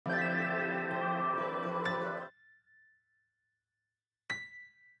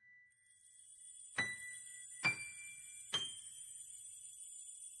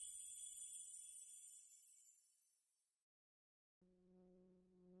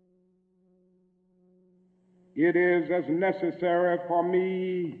it is as necessary for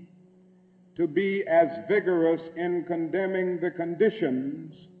me to be as vigorous in condemning the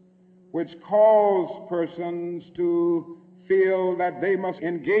conditions which cause persons to feel that they must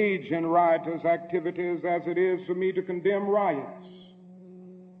engage in riotous activities as it is for me to condemn riots.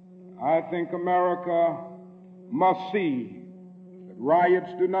 I think America must see that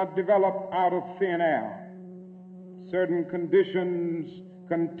riots do not develop out of thin air. Certain conditions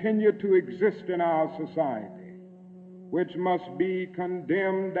continue to exist in our society, which must be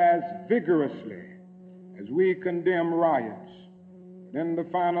condemned as vigorously as we condemn riots. In the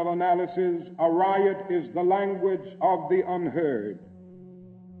final analysis, a riot is the language of the unheard.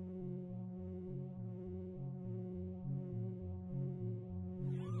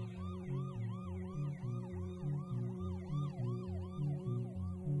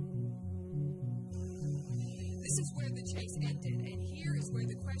 This is where the chase ended, and here is where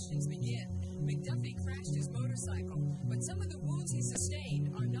the questions begin. McDuffie crashed his motorcycle, but some of the wounds he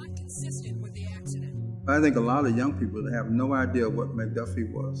sustained are not consistent with the accident. I think a lot of young people have no idea what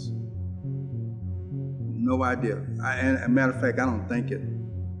McDuffie was. No idea. And as a matter of fact, I don't think it.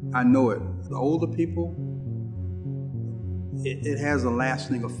 I know it. The older people, it has a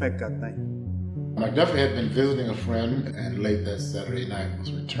lasting effect, I think. McDuffie had been visiting a friend, and late that Saturday night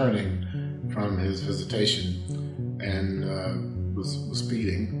was returning from his visitation and was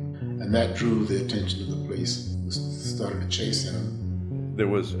speeding, and that drew the attention of the police, who started chasing him. There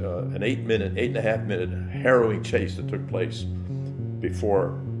was an 8.5 minute harrowing chase that took place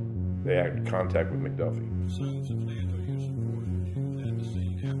before they had contact with McDuffie.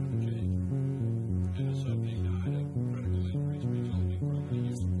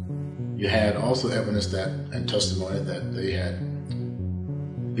 You had also evidence that, and testimony that they had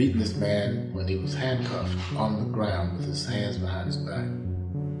beaten this man when he was handcuffed on the ground with his hands behind his back.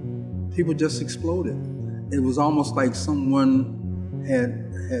 People just exploded. It was almost like someone had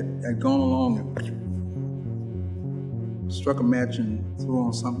gone along and struck a match and threw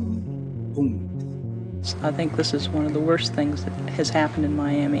on something and boom. I think this is one of the worst things that has happened in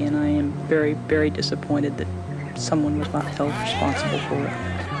Miami, and I am very, very disappointed that someone was not held responsible for it.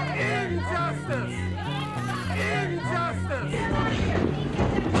 Injustice!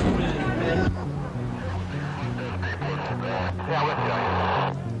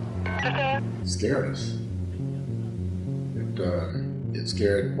 It scared us. It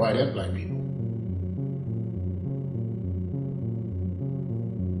scared white and black people.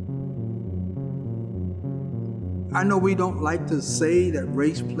 I know we don't like to say that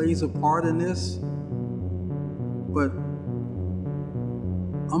race plays a part in this, but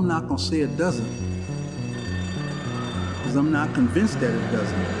I'm not going to say it doesn't, because I'm not convinced that it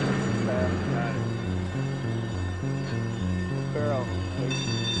doesn't.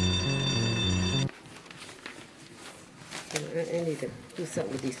 I need to do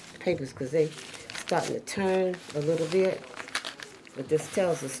something with these papers because they starting to turn a little bit, but this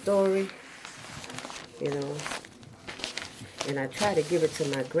tells a story, you know. And I try to give it to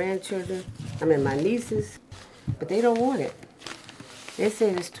my grandchildren, my nieces, but they don't want it. They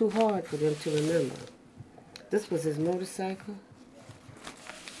say it's too hard for them to remember. This was his motorcycle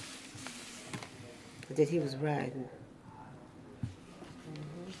that he was riding.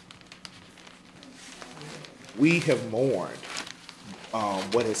 We have mourned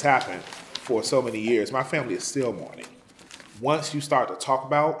what has happened for so many years. My family is still mourning. Once you start to talk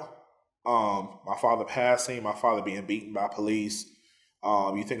about my father passing, my father being beaten by police,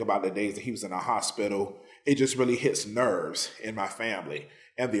 you think about the days that he was in a hospital, it just really hits nerves in my family.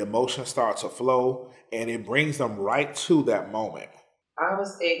 And the emotions start to flow, and it brings them right to that moment. I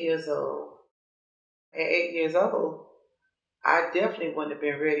was 8 years old. At 8 years old, I definitely wouldn't have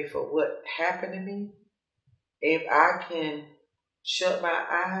been ready for what happened to me. If I can shut my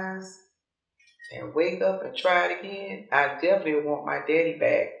eyes and wake up and try it again, I definitely want my daddy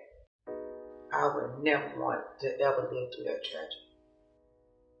back. I would never want to ever live through that tragedy.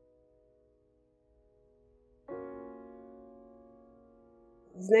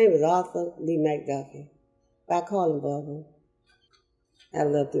 His name is Arthur Lee McDuffie. I call him Bubba. I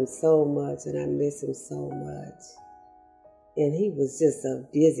loved him so much and I miss him so much. And he was just a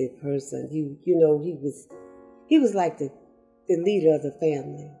busy person. You know, he was like the leader of the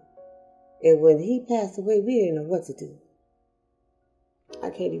family. And when he passed away, we didn't know what to do. I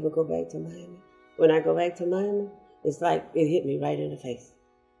can't even go back to Miami. When I go back to Miami, it's like it hit me right in the face.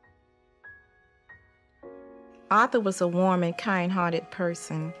 Arthur was a warm and kind-hearted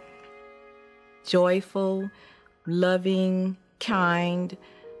person. Joyful, loving, kind.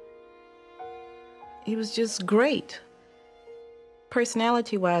 He was just great.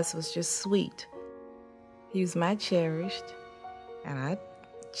 Personality-wise, was just sweet. He was my cherished, and I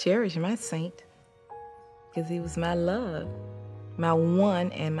cherish my saint because he was my love, my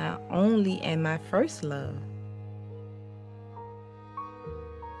one and my only and my first love.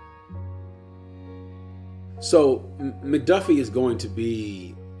 So McDuffie is going to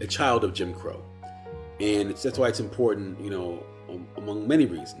be a child of Jim Crow. And that's why it's important, you know, among many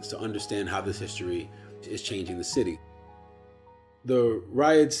reasons, to understand how this history is changing the city. The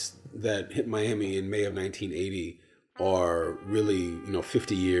riots that hit Miami in May of 1980 are really, you know,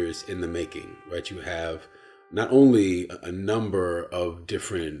 50 years in the making, right? You have not only a number of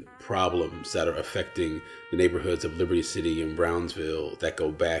different problems that are affecting the neighborhoods of Liberty City and Brownsville that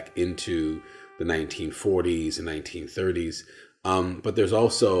go back into the 1940s and 1930s, but there's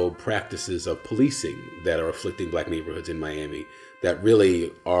also practices of policing that are afflicting Black neighborhoods in Miami that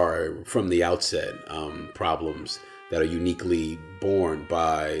really are, from the outset, problems that are uniquely borne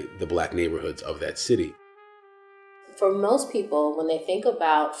by the Black neighborhoods of that city. For most people, when they think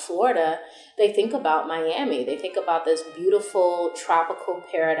about Florida, they think about Miami. They think about this beautiful tropical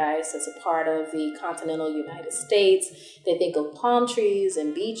paradise that's a part of the continental United States. They think of palm trees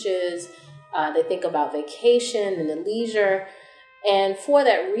and beaches. They think about vacation and the leisure. And for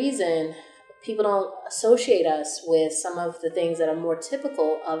that reason, people don't associate us with some of the things that are more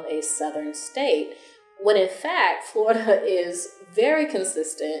typical of a southern state, when in fact, Florida is very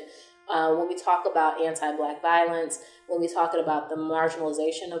consistent when we talk about anti-Black violence, when we're talking about the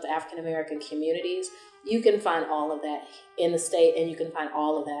marginalization of African-American communities. You can find all of that in the state, and you can find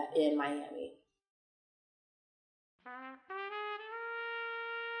all of that in Miami.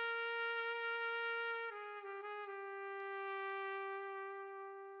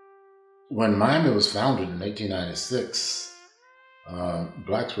 When Miami was founded in 1896,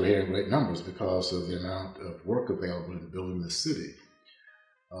 Blacks were here in great numbers because of the amount of work available in building the city.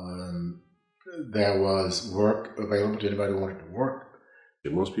 There was work available to anybody who wanted to work.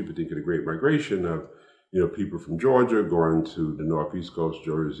 And most people think of the Great Migration of, you know, people from Georgia going to the Northeast Coast,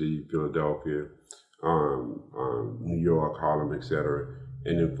 Jersey, Philadelphia, New York, Harlem, etc.,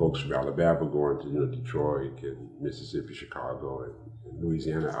 and then folks from Alabama going to, you know, Detroit and Mississippi, Chicago, and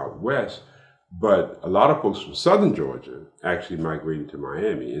Louisiana out west. But a lot of folks from southern Georgia actually migrated to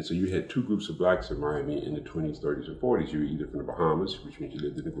Miami. And so you had two groups of Blacks in Miami in the 20s, 30s, and 40s. You were either from the Bahamas, which means you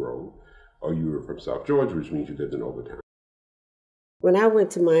lived in the Grove, or you were from South Georgia, which means you lived in Overtown. When I went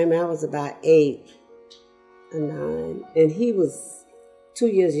to Miami, I was about 8 or 9, and he was 2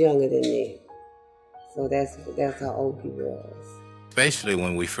 years younger than me. So that's how old he was. Especially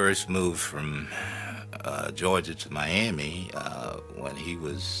when we first moved from Georgia to Miami, when he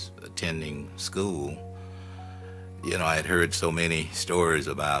was attending school, you know, I had heard so many stories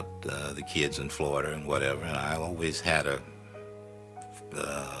about the kids in Florida and whatever, and I always had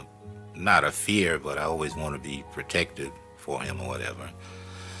not a fear, but I always wanted to be protective for him or whatever.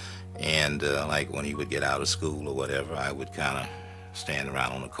 And like when he would get out of school or whatever, I would kind of stand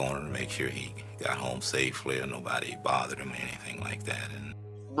around on the corner to make sure he got home safely and nobody bothered him or anything like that. And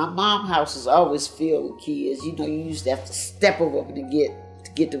my mom's house was always filled with kids. You know, you used to have to step over them to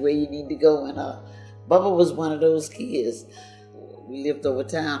get to where you need to go. And Bubba was one of those kids. We lived over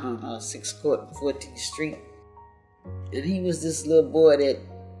town on 6th Court and 14th Street. And he was this little boy that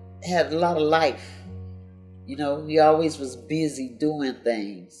had a lot of life. You know, he always was busy doing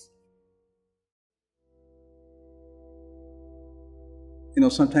things. You know,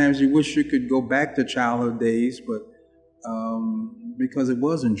 sometimes you wish you could go back to childhood days, but because it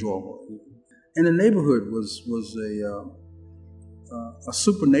was enjoyable. And the neighborhood was a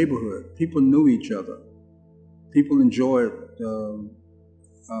super neighborhood. People knew each other. People enjoyed the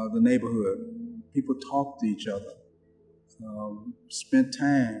neighborhood. People talked to each other, spent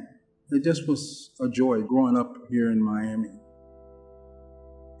time. It just was a joy growing up here in Miami.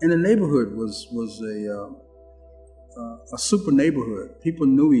 And the neighborhood was a super neighborhood. People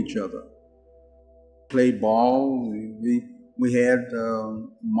knew each other. Played ball. We had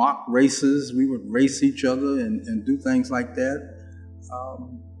mock races. We would race each other and do things like that.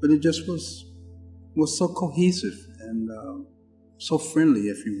 But it just was so cohesive and so friendly,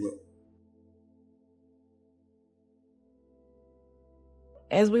 if you will.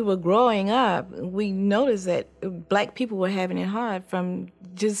 As we were growing up, we noticed that Black people were having it hard from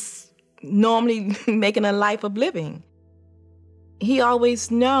just normally making a life of living. He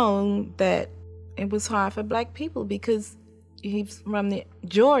always known that it was hard for Black people because he's from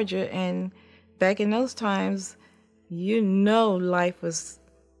Georgia, and back in those times, you know, life was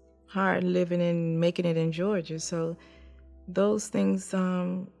hard living and making it in Georgia. So those things,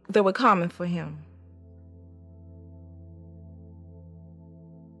 they were common for him.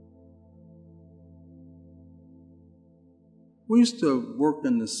 We used to work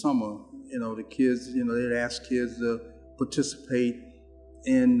in the summer, the kids, they'd ask kids to participate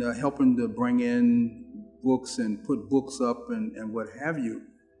in helping to bring in books and put books up and what have you.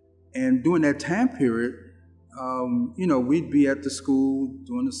 And during that time period, we'd be at the school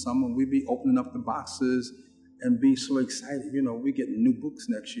during the summer, we'd be opening up the boxes and be so excited, we're getting new books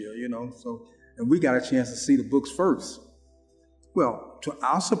next year, and we got a chance to see the books first. Well, to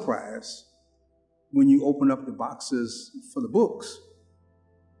our surprise, when you open up the boxes for the books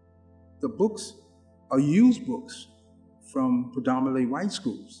are used books from predominantly white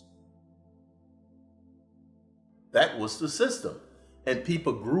schools. That was the system. And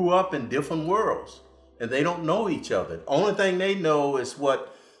people grew up in different worlds, and they don't know each other. The only thing they know is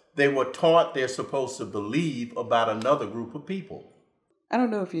what they were taught they're supposed to believe about another group of people. I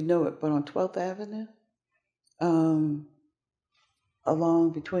don't know if you know it, but on 12th Avenue, along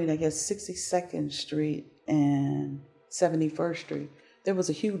between, 62nd Street and 71st Street, there was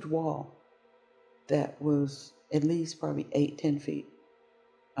a huge wall that was at least probably 8-10 feet.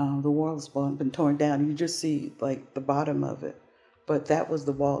 The wall has been torn down. You just see like the bottom of it. But that was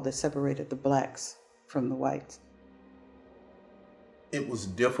the wall that separated the blacks from the whites. It was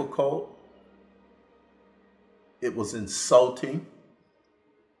difficult. It was insulting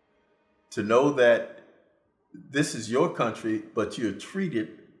to know that this is your country, but you're treated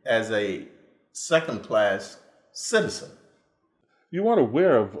as a second-class citizen. You weren't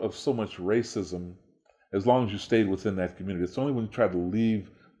aware of so much racism as long as you stayed within that community. It's only when you tried to leave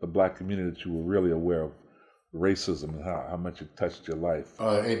the black community that you were really aware of racism and how much it touched your life.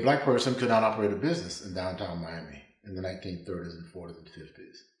 A black person could not operate a business in downtown Miami in the 1930s and 40s and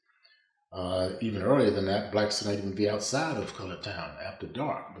 50s. Even earlier than that, blacks could not even be outside of Colored Town after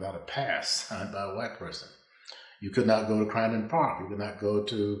dark without a pass signed by a white person. You could not go to Crandon Park. You could not go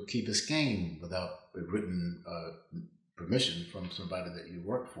to Key Biscayne without a written permission from somebody that you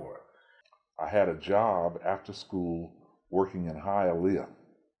worked for. I had a job after school working in Hialeah.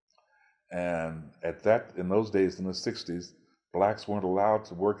 And in those days, in the 60s, blacks weren't allowed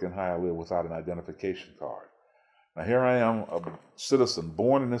to work in Hialeah without an identification card. Now here I am, a citizen,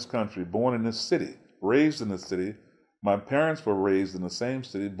 born in this country, born in this city, raised in this city. My parents were raised in the same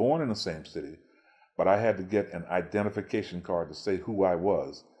city, born in the same city, but I had to get an identification card to say who I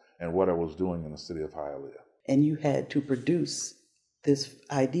was and what I was doing in the city of Hialeah. And you had to produce this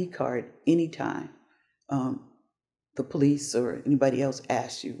ID card anytime the police or anybody else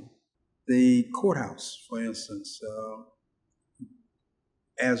asked you. The courthouse, for instance,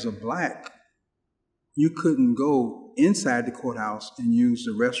 as a black, you couldn't go inside the courthouse and use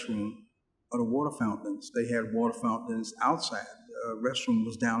the restroom or the water fountains. They had water fountains outside. The restroom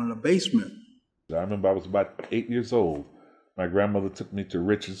was down in the basement. I remember I was about 8 years old. My grandmother took me to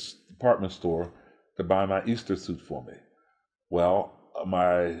Rich's department store to buy my Easter suit for me. Well,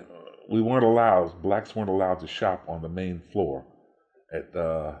 blacks weren't allowed to shop on the main floor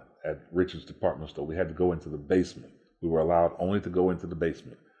at Rich's department store. We had to go into the basement. We were allowed only to go into the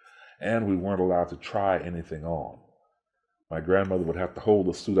basement. And we weren't allowed to try anything on. My grandmother would have to hold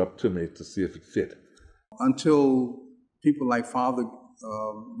the suit up to me to see if it fit. Until people like Father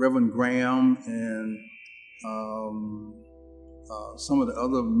Reverend Graham and some of the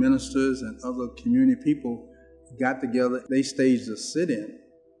other ministers and other community people got together, they staged a sit-in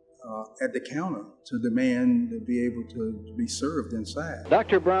at the counter to demand to be able to be served inside.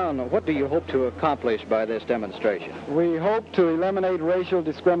 Dr. Brown, what do you hope to accomplish by this demonstration? We hope to eliminate racial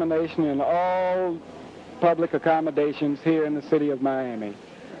discrimination in all public accommodations here in the city of Miami.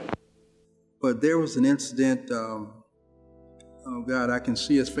 But there was an incident, oh God, I can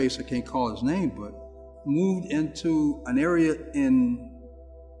see his face, I can't call his name, but moved into an area in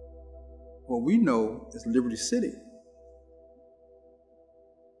what we know as Liberty City,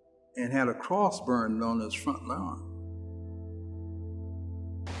 and had a cross burned on his front lawn.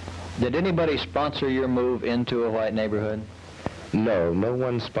 Did anybody sponsor your move into a white neighborhood? No, no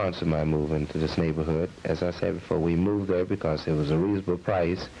one sponsored my move into this neighborhood. As I said before, we moved there because it was a reasonable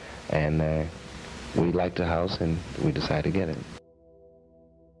price, and we liked the house, and we decided to get it.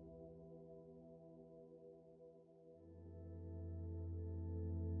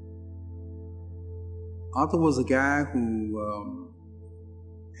 Arthur was a guy who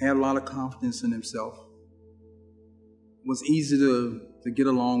had a lot of confidence in himself, was easy to get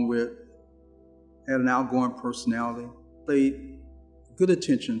along with, had an outgoing personality, paid good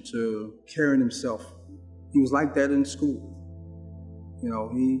attention to carrying himself. He was like that in school.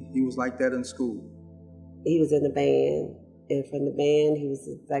 He was like that in school. He was in the band, and from the band, he was,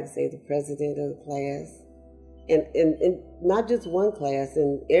 like I say, the president of the class. And not just one class,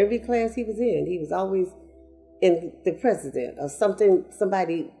 in every class he was in, he was always in the president or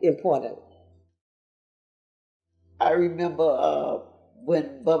somebody important. I remember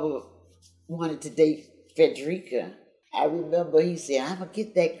when Bubba wanted to date Frederica. I remember he said, "I'm gonna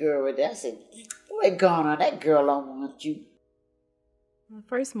get that girl with that." I said, "Boy, gone on, that girl don't want you." The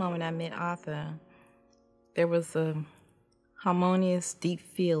first moment I met Arthur, there was a harmonious, deep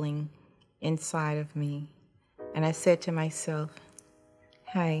feeling inside of me. And I said to myself,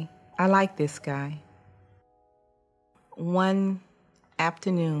 hey, I like this guy. One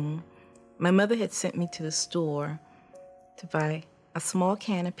afternoon, my mother had sent me to the store to buy a small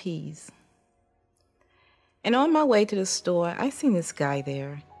can of peas. And on my way to the store, I seen this guy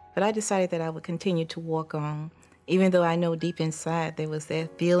there, but I decided that I would continue to walk on, even though I know deep inside there was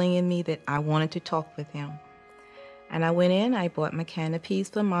that feeling in me that I wanted to talk with him. And I went in, I bought my can of peas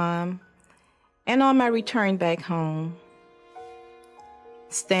for Mom, and on my return back home,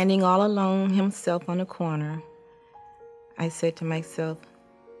 standing all alone himself on the corner, I said to myself,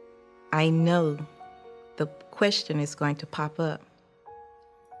 I know the question is going to pop up.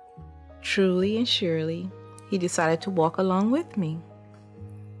 Truly and surely, he decided to walk along with me.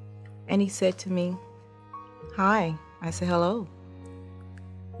 And he said to me, hi. I said, hello.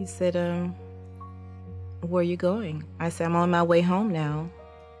 He said, where are you going? I said, I'm on my way home now.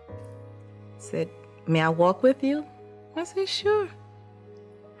 He said, may I walk with you? I said, sure.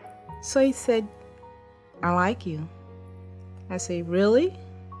 So he said, I like you. I said, really?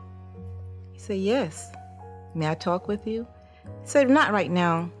 He said, yes. May I talk with you? He said, not right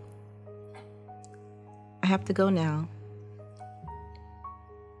now. I have to go now.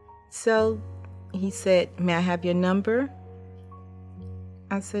 So he said, may I have your number?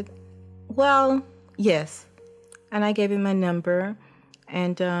 I said, well, yes. And I gave him my number,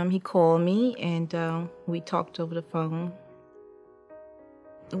 and he called me, and we talked over the phone.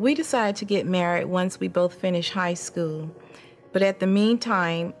 We decided to get married once we both finished high school. But at the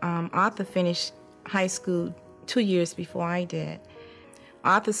meantime, Arthur finished high school 2 years before I did.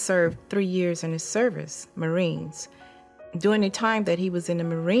 Arthur served 3 years in the service, Marines. During the time that he was in the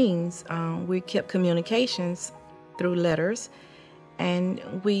Marines, we kept communications through letters, and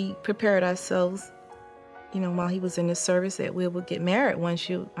we prepared ourselves, while he was in the service, that we would get married once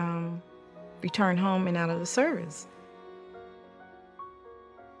you return home and out of the service.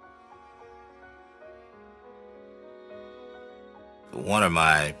 One of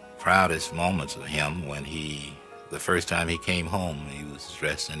my proudest moments of him when the first time he came home, he was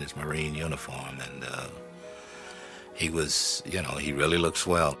dressed in his Marine uniform, and he was, he really looked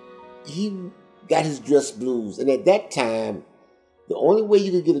swell. He got his dress blues, and at that time, the only way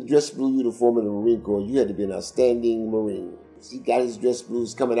you could get a dress blue uniform in the Marine Corps, you had to be an outstanding Marine. He got his dress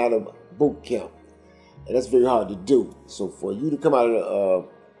blues coming out of boot camp, and that's very hard to do. So for you to come out of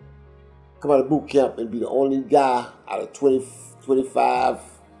boot camp and be the only guy out of 20, 25,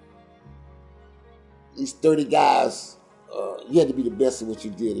 at least 30 guys, you had to be the best at what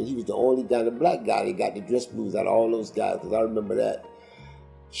you did. And he was the only guy, the black guy, that got the dress blues out of all those guys, because I remember that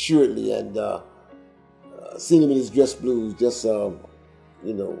surely. And seeing him in his dress blues just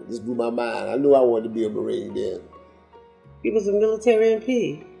blew my mind. I knew I wanted to be a Marine then. He was a military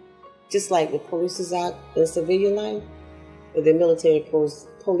MP, just like the police is out in civilian life, but the military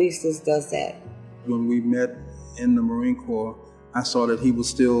police does that. When we met in the Marine Corps, I saw that he was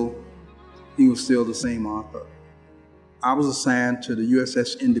still the same Arthur. I was assigned to the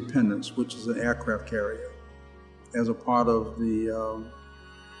USS Independence, which is an aircraft carrier, as a part of the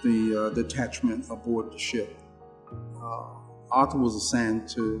detachment aboard the ship. Arthur was assigned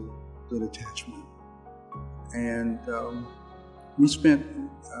to the detachment, and we spent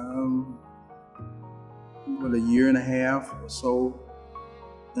a year and a half or so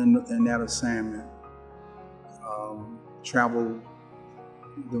in that assignment. Traveled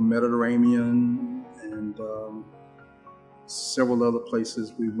the Mediterranean and several other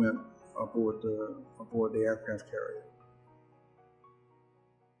places we went aboard the aircraft carrier.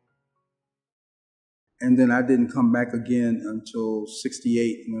 And then I didn't come back again until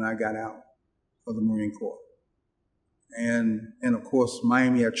 '68 when I got out of the Marine Corps. And of course,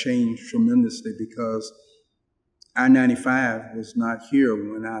 Miami had changed tremendously because I-95 was not here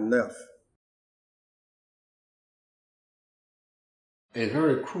when I left. A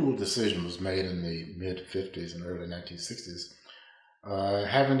very cruel decision was made in the mid-50s and early 1960s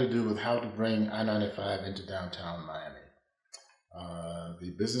having to do with how to bring I-95 into downtown Miami. The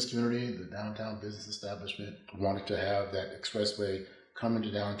business community, the downtown business establishment, wanted to have that expressway come into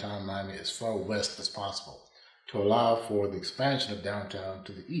downtown Miami as far west as possible to allow for the expansion of downtown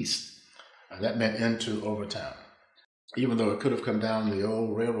to the east. That meant into Overtown. Even though it could have come down the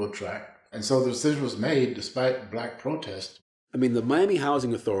old railroad track And so the decision was made despite black protests. I mean, the Miami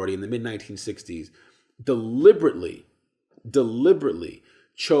Housing Authority in the mid-1960s deliberately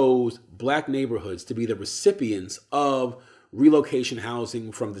chose black neighborhoods to be the recipients of relocation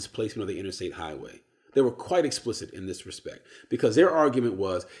housing from displacement of the interstate highway. They were quite explicit in this respect because their argument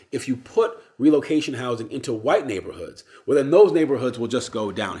was if you put relocation housing into white neighborhoods, well, then those neighborhoods will just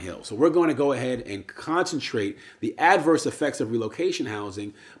go downhill. So we're going to go ahead and concentrate the adverse effects of relocation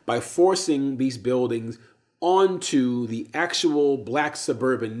housing by forcing these buildings onto the actual black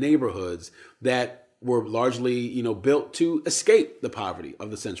suburban neighborhoods that were largely, built to escape the poverty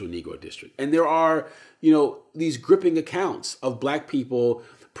of the Central Negro District. And there are, these gripping accounts of black people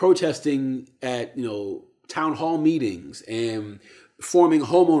protesting at, town hall meetings and forming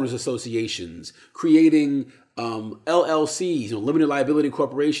homeowners associations, creating LLCs, limited liability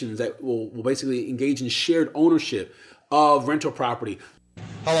corporations that will basically engage in shared ownership of rental property.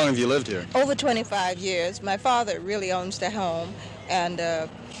 How long have you lived here? Over 25 years. My father really owns the home, and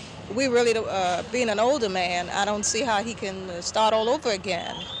we really, being an older man, I don't see how he can start all over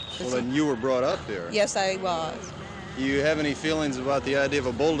again. Well, then you were brought up here. Yes, I was. Do you have any feelings about the idea of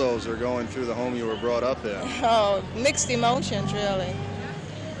a bulldozer going through the home you were brought up in? Oh, mixed emotions, really.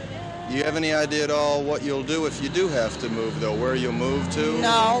 Do you have any idea at all what you'll do if you do have to move, though, where you'll move to?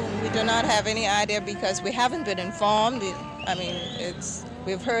 No, we do not have any idea because we haven't been informed. I mean,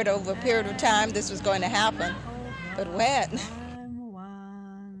 we've heard over a period of time this was going to happen, but when?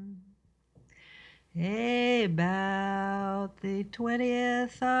 About the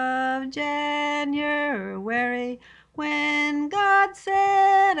 20th of January, when God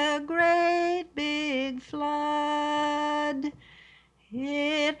sent a great big flood,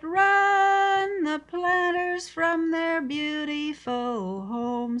 it run the planters from their beautiful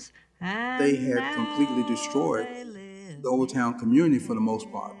homes. And they had completely destroyed the Old Town community for the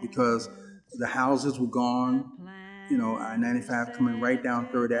most part because the houses were gone, I-95 coming right down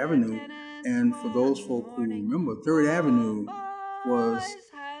 3rd Avenue. And for those folk who remember, 3rd Avenue was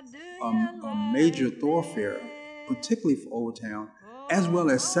a major thoroughfare, particularly for Old Town, as well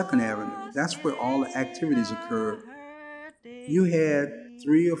as 2nd Avenue. That's where all the activities occurred. You had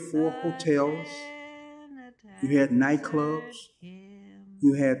 3 or 4 hotels. You had nightclubs.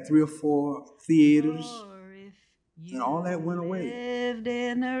 You had 3 or 4 theaters. And all that went away. Lived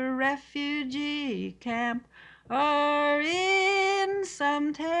in a refugee camp or in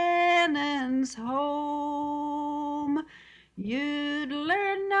some tenant's home, you'd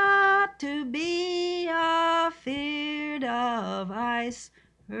learn not to be afeard of ice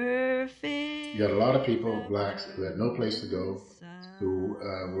or fear. You got a lot of people, blacks, who had no place to go, who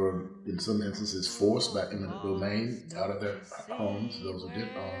were, in some instances, forced by eminent domain out of their homes, those who did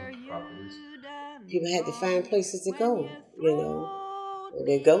own properties. People had to find places to go,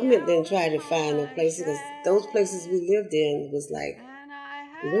 The government didn't try to find no places because those places we lived in was like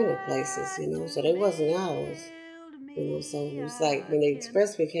rental places, so they wasn't ours. So it was like when the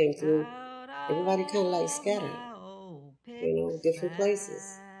expressway came through, everybody kind of like scattered, different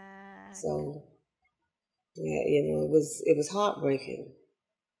places. So, yeah, it was heartbreaking.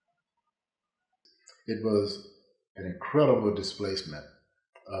 It was an incredible displacement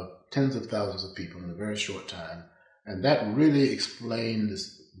of tens of thousands of people in a very short time. And that really explained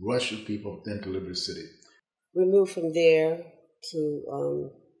this rush of people into Liberty City. We moved from there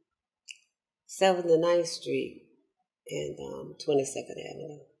to 7th and 9th Street and 22nd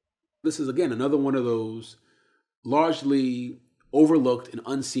Avenue. This is, again, another one of those largely overlooked and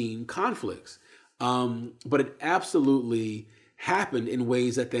unseen conflicts. But it absolutely happened in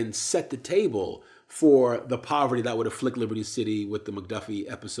ways that then set the table for the poverty that would afflict Liberty City with the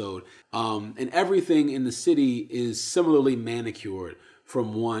McDuffie episode. And everything in the city is similarly manicured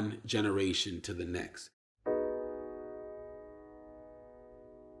from one generation to the next.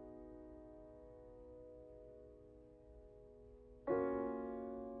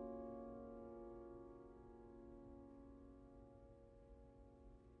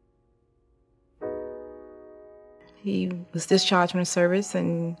 He was discharged from service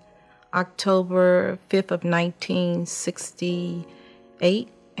in October 5th of 1968,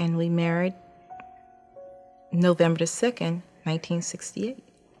 and we married November the 2nd, 1968.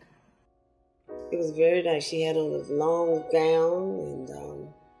 It was very nice. She had on a long gown,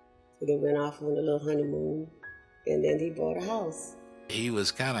 and they went off on a little honeymoon, and then he bought a house. He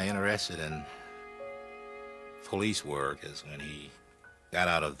was kind of interested in police work, as when he got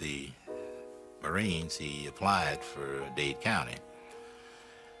out of the Marines, he applied for Dade County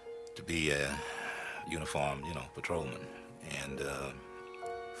to be a uniformed, patrolman. And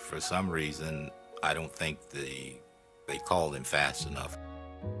for some reason, I don't think they called him fast enough.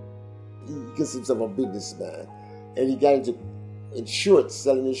 considers himself a businessman. And he got into insurance,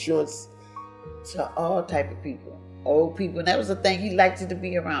 selling insurance. To all type of people. Old people. And that was the thing. He liked to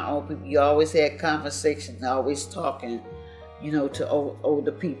be around old people. You always had conversations, always talking, to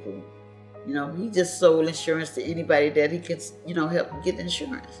older people. He just sold insurance to anybody that he could, help get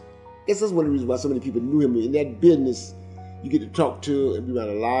insurance. I guess that's one of the reasons why so many people knew him. In that business, you get to talk to and be around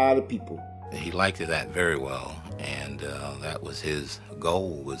a lot of people. He liked that very well, and that was his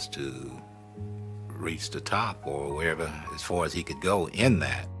goal, was to reach the top or wherever, as far as he could go in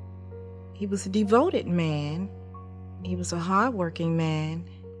that. He was a devoted man. He was a hardworking man.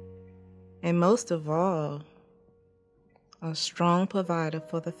 And most of all, a strong provider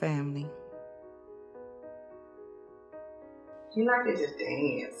for the family. He liked to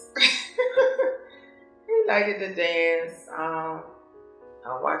dance. He liked to dance. I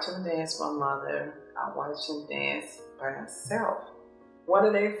watched him dance for my mother. I watched him dance by himself. One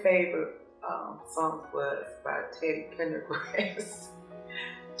of their favorite songs was by Teddy Pendergrass.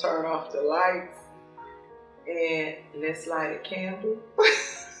 Turn off the lights and let's light a candle.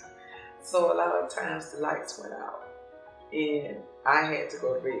 So a lot of times the lights went out and I had to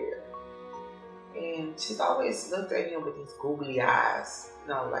go to bed. And she's always looked at him with these googly eyes.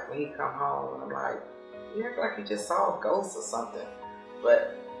 Like when he come home, I'm like, you act like you just saw a ghost or something.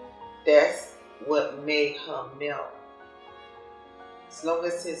 But that's what made her melt. As long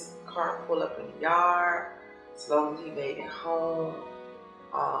as his car pulled up in the yard, as long as he made it home,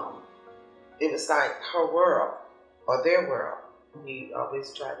 it was like her world or their world. He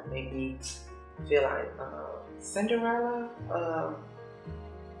always tried to make me feel like Cinderella.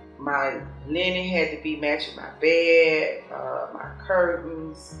 My linen had to be matching my bed, my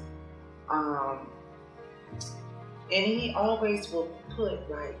curtains, and he always will put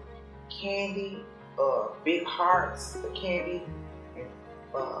like candy, big hearts of candy, and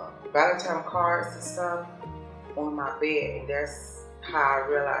Valentine cards and stuff on my bed, and that's how I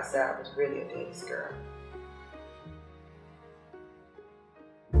realized that I was really a daddy's girl.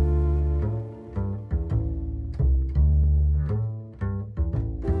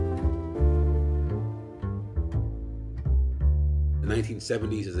 The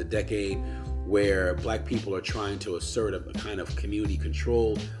 1970s is a decade where Black people are trying to assert a kind of community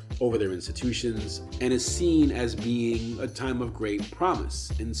control over their institutions, and is seen as being a time of great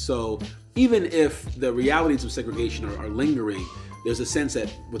promise. And so even if the realities of segregation are lingering, there's a sense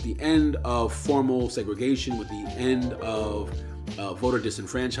that with the end of formal segregation, with the end of voter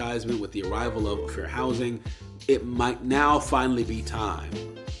disenfranchisement, with the arrival of fair housing, it might now finally be time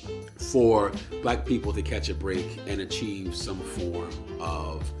for Black people to catch a break and achieve some form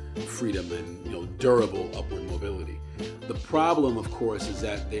of freedom and durable upward mobility. The problem, of course, is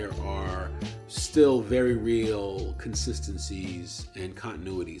that there are still very real consistencies and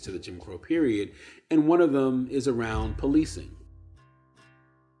continuities to the Jim Crow period, and one of them is around policing.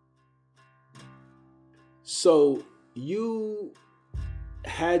 So you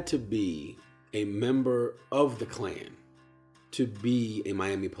had to be a member of the Klan to be a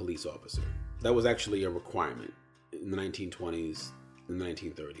Miami police officer. That was actually a requirement in the 1920s, in the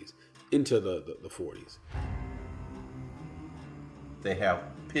 1930s, into the 40s. They have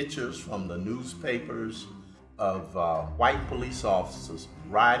pictures from the newspapers of white police officers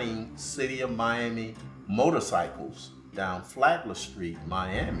riding City of Miami motorcycles down Flagler Street,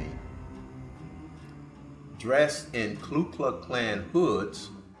 Miami, dressed in Ku Klux Klan hoods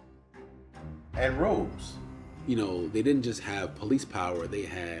and robes. They didn't just have police power, they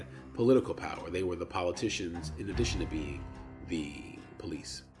had political power. They were the politicians in addition to being the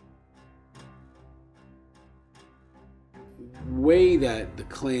police. Way that the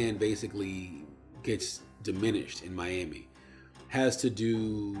Klan basically gets diminished in Miami has to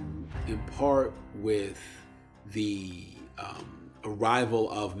do in part with the arrival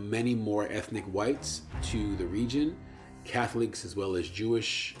of many more ethnic whites to the region, Catholics as well as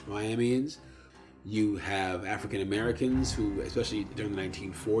Jewish Miamians. You have African Americans who, especially during the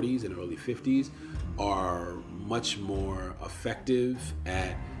 1940s and early 50s, are much more effective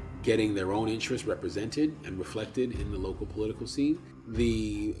at getting their own interests represented and reflected in the local political scene.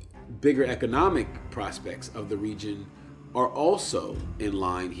 The bigger economic prospects of the region are also in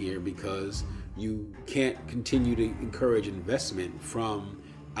line here because you can't continue to encourage investment from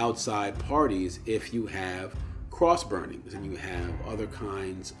outside parties if you have cross burnings and you have other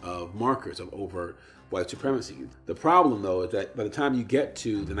kinds of markers of overt white supremacy. The problem, though, is that by the time you get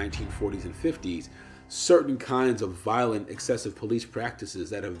to the 1940s and 50s, certain kinds of violent, excessive police practices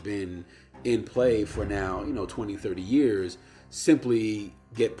that have been in play for now, 20, 30 years, simply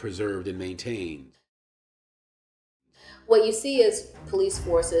get preserved and maintained. What you see is police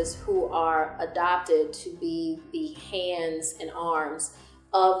forces who are adopted to be the hands and arms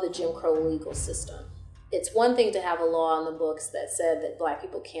of the Jim Crow legal system. It's one thing to have a law on the books that said that Black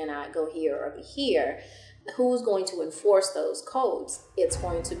people cannot go here or be here. Who's going to enforce those codes? It's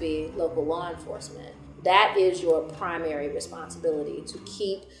going to be local law enforcement. That is your primary responsibility, to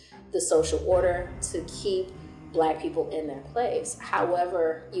keep the social order, to keep Black people in their place.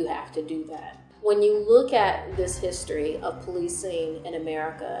 However, you have to do that. When you look at this history of policing in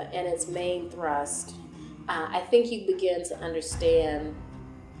America and its main thrust, I think you begin to understand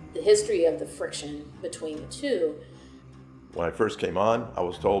the history of the friction between the two. When I first came on, I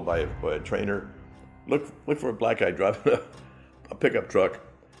was told by a trainer, look for a black guy driving a pickup truck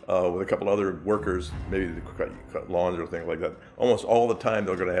with a couple other workers, maybe to cut lawns or things like that. Almost all the time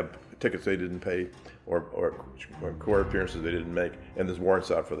they're going to have tickets they didn't pay or court appearances they didn't make, and there's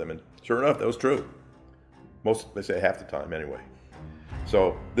warrants out for them. And sure enough, that was true. Most, they say half the time anyway.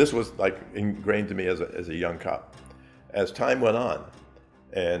 So this was like ingrained to me as a young cop. As time went on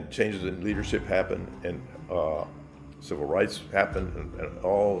and changes in leadership happened and civil rights happened and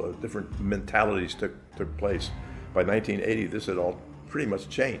all different mentalities took place, by 1980 this had all pretty much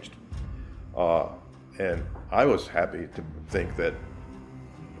changed. And I was happy to think that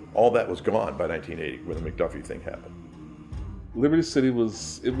all that was gone by 1980 when the McDuffie thing happened. Liberty City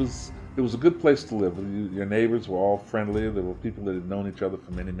was a good place to live. Your neighbors were all friendly. There were people that had known each other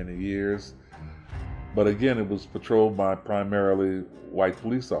for many, many years. But again, it was patrolled by primarily white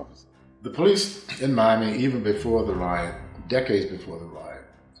police officers. The police in Miami, even before the riot, decades before the riot,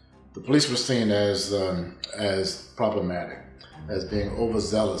 the police were seen as problematic, as being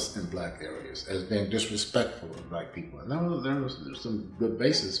overzealous in black areas, as being disrespectful of black people. And there was some good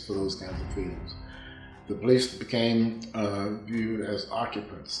basis for those kinds of feelings. The police became viewed as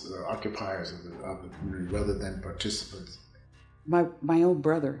occupants, occupiers of the community rather than participants. My own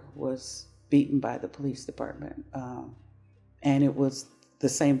brother was beaten by the police department, and it was the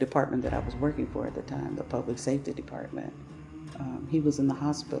same department that I was working for at the time, the public safety department. He was in the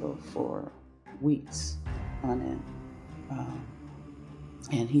hospital for weeks on end.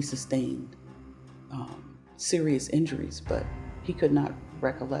 And he sustained serious injuries, but he could not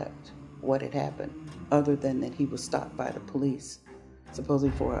recollect what had happened, other than that he was stopped by the police, supposedly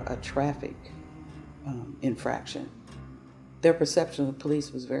for a traffic infraction. Their perception of the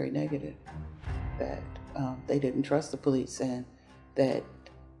police was very negative, that they didn't trust the police, and that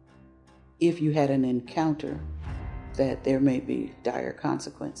if you had an encounter, that there may be dire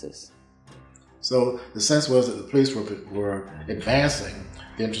consequences. So the sense was that the police were advancing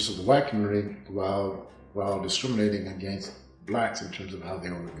the interests of the white community while discriminating against blacks in terms of how they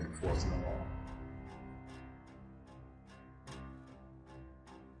were enforcing the law.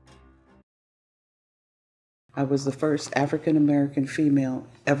 I was the first African-American female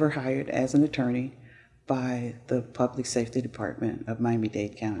ever hired as an attorney by the Public Safety Department of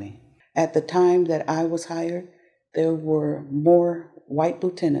Miami-Dade County. At the time that I was hired, there were more white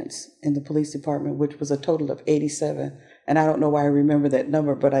lieutenants in the police department, which was a total of 87, and I don't know why I remember that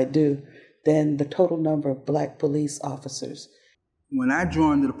number, but I do, than the total number of black police officers. When I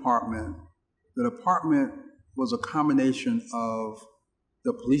joined the department was a combination of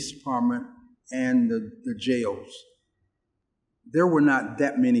the police department and the jails. There were not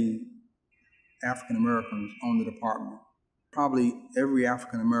that many African Americans on the department. Probably every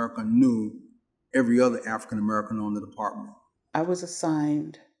African American knew every other African American on the department. I was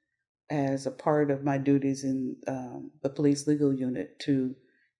assigned as a part of my duties in the police legal unit to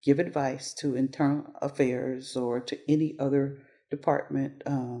give advice to internal affairs or to any other department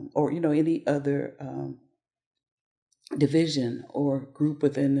or any other division or group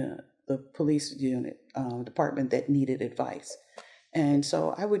within the police unit department that needed advice. And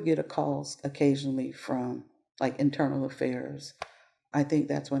so I would get calls occasionally from like internal affairs. I think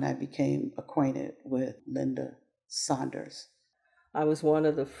that's when I became acquainted with Linda Saunders. I was one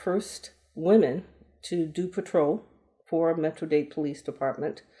of the first women to do patrol for Metro Dade Police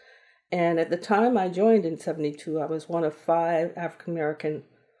Department. And at the time I joined in 72, I was one of 5 African American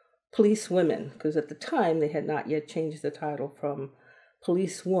police women, because at the time they had not yet changed the title from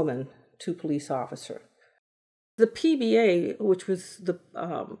police woman to police officer. The PBA, which was the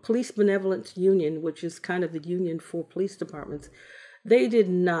Police Benevolence Union, which is kind of the union for police departments, they did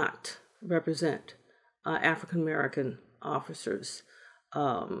not represent African American officers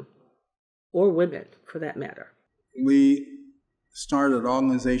or women, for that matter. We started an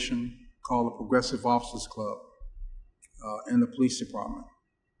organization called the Progressive Officers Club in the police department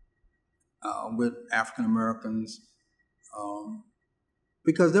with African Americans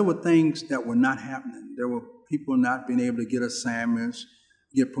because there were things that were not happening. There were people not being able to get assignments,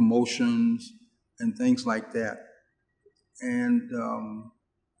 get promotions, and things like that. And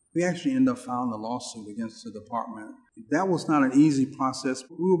we actually ended up filing a lawsuit against the department. That was not an easy process.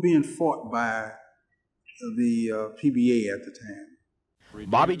 We were being fought by the PBA at the time.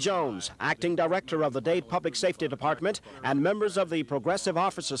 Bobby Jones, acting director of the Dade Public Safety Department, and members of the Progressive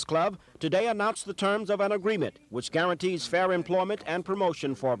Officers Club today announced the terms of an agreement which guarantees fair employment and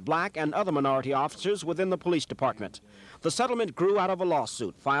promotion for black and other minority officers within the police department. The settlement grew out of a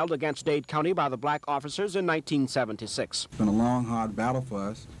lawsuit filed against Dade County by the black officers in 1976. It's been a long, hard battle for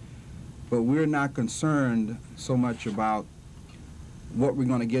us, but we're not concerned so much about what we're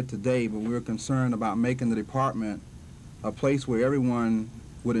going to get today, but we're concerned about making the department a place where everyone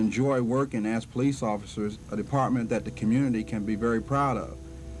would enjoy working as police officers, a department that the community can be very proud of.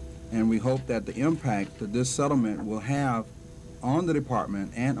 And we hope that the impact that this settlement will have on the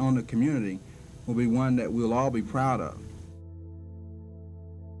department and on the community will be one that we'll all be proud of.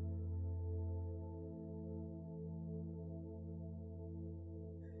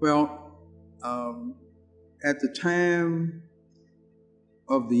 Well, at the time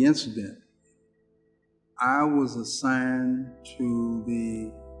of the incident, I was assigned to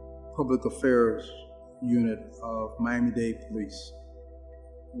the Public Affairs Unit of Miami Dade Police.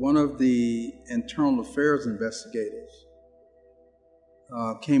 One of the internal affairs investigators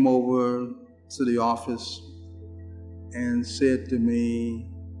came over to the office and said to me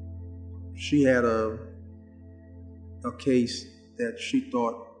she had a case that she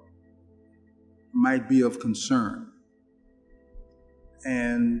thought might be of concern.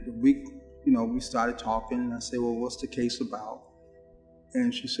 And we started talking, and I said, well, what's the case about?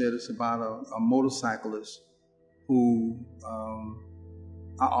 And she said it's about a motorcyclist who our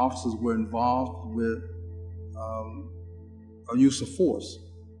officers were involved with a use of force.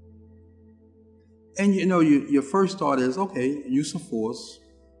 And your first thought is, okay, use of force,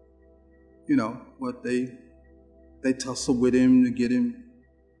 what they tussle with him to get him.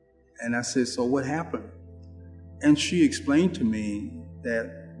 And I said, so what happened? And she explained to me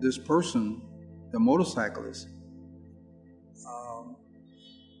that this person, the motorcyclist,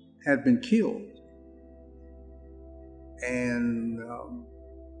 had been killed. And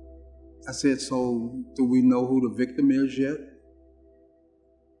I said, so do we know who the victim is yet?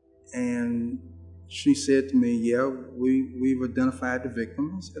 And she said to me, yeah, we've identified the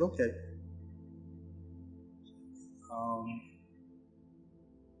victim. I said, okay.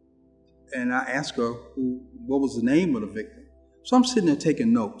 And I asked her what was the name of the victim. So I'm sitting there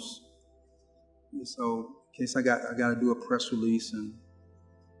taking notes. And so in case I got to do a press release,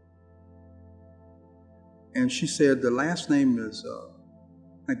 and she said the last name is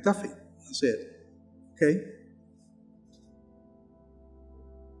McDuffie. I said, okay.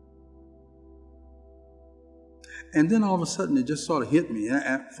 And then all of a sudden it just sort of hit me.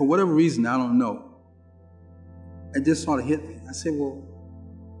 And for whatever reason, I don't know. It just sort of hit me. I said, well,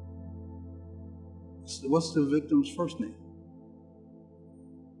 what's the victim's first name?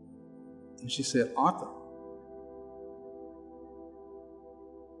 And she said, Arthur.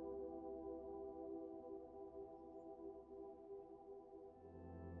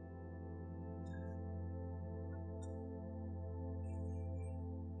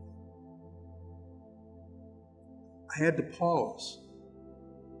 I had to pause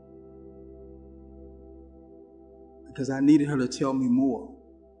because I needed her to tell me more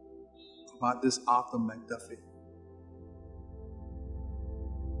about this Arthur McDuffie.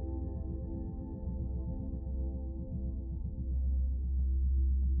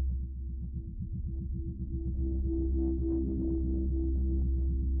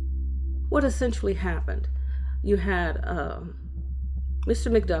 What essentially happened, you had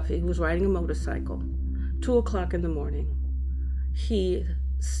Mr. McDuffie, who was riding a motorcycle, 2 o'clock in the morning. He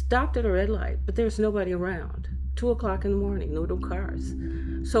stopped at a red light, but there's nobody around. 2 o'clock in the morning, no cars.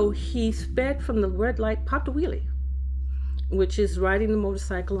 So he sped from the red light, popped a wheelie, which is riding the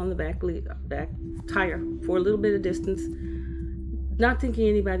motorcycle on the back tire for a little bit of distance, not thinking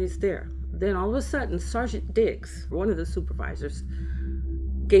anybody's there. Then all of a sudden, Sergeant Diggs, one of the supervisors,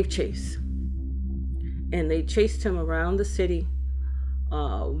 gave chase. And they chased him around the city,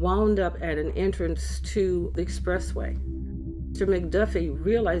 wound up at an entrance to the expressway. Mr. McDuffie,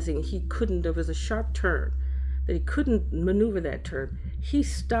 realizing there was a sharp turn, that he couldn't maneuver that turn, he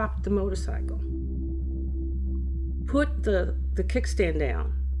stopped the motorcycle, put the kickstand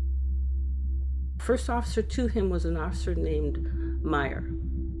down. First officer to him was an officer named Meyer.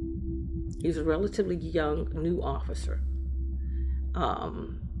 He was a relatively young, new officer.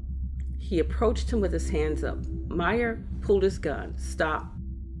 He approached him with his hands up. Meyer pulled his gun, stopped.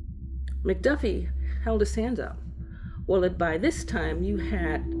 McDuffie held his hands up. Well, by this time, you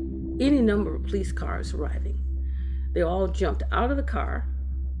had any number of police cars arriving. They all jumped out of the car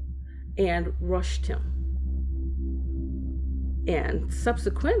and rushed him. And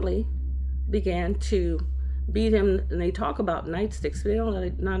subsequently began to beat him. And they talk about nightsticks. They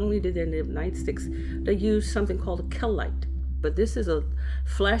not only did they have nightsticks, they used something called a kell light. But this is a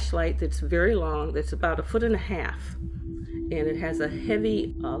flashlight that's very long, that's about 1.5 feet, and it has a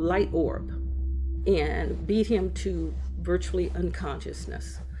heavy light orb, and beat him to virtually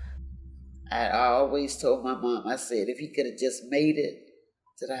unconsciousness. I always told my mom, I said, if he could have just made it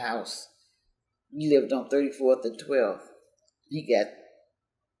to the house. We lived on 34th and 12th.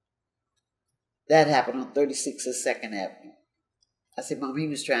 That happened on 36th and 2nd Avenue. I said, Mom, he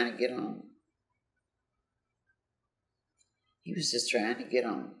was trying to get home. He was just trying to get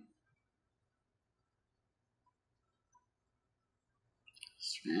home.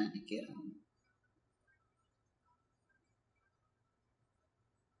 Trying to get home.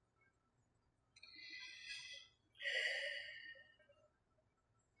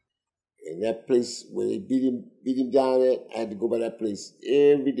 And that place where they beat him down at, I had to go by that place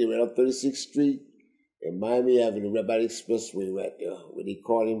every day, right off 36th Street and Miami Avenue, right by the expressway right there, where they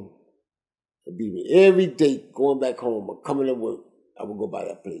caught him and beat me. Every day, going back home or coming to work, I would go by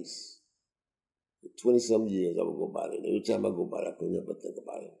that place. For 20-some years, I would go by it. And every time I go by it, I couldn't help but think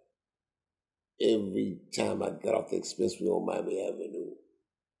about it. Every time I got off the expressway on Miami Avenue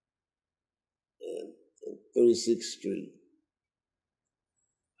and 36th Street,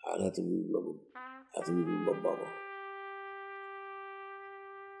 I'd have to remember Bubba.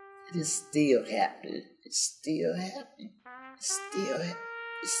 It is still happening. It's still happening. It's still happening.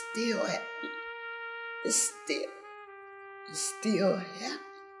 It's still happening. It's still happening.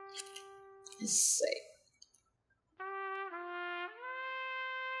 It's safe.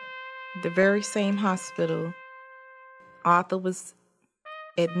 The very same hospital Arthur was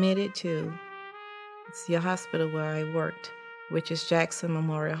admitted to, it's the hospital where I worked, which is Jackson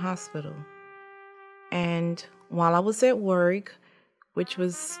Memorial Hospital. And while I was at work, which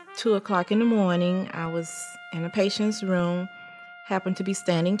was 2:00 in the morning, I was in a patient's room, happened to be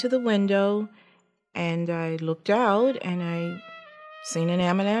standing to the window, and I looked out and I seen an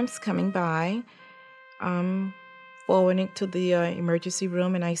ambulance coming by, forwarding to the emergency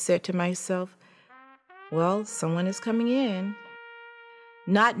room, and I said to myself, well, someone is coming in,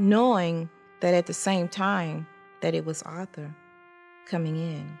 not knowing that at the same time that it was Arthur coming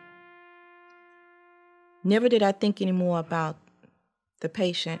in. Never did I think any more about the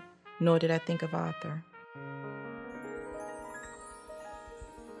patient, nor did I think of Arthur.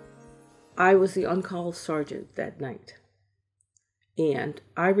 I was the on-call sergeant that night, and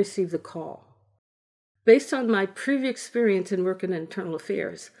I received the call. Based on my previous experience in working in internal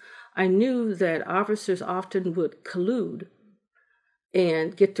affairs, I knew that officers often would collude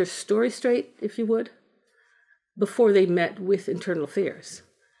and get their story straight, if you would, before they met with internal affairs.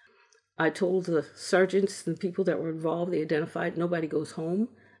 I told the sergeants and people that were involved, they identified, nobody goes home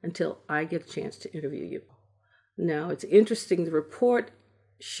until I get a chance to interview you. Now, it's interesting, the report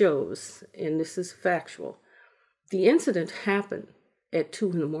shows, and this is factual, the incident happened at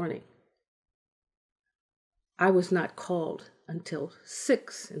 2 a.m. I was not called until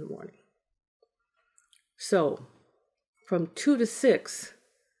 6 a.m. So, from 2 to 6,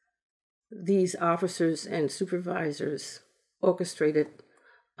 these officers and supervisors orchestrated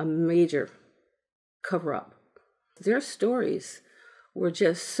a major cover-up. Their stories were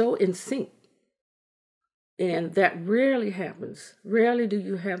just so in sync, and that rarely happens. Rarely do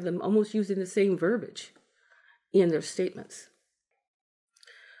you have them almost using the same verbiage in their statements.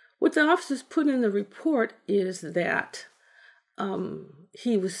 What the officers put in the report is that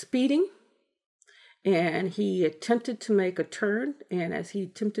he was speeding, and he attempted to make a turn, and as he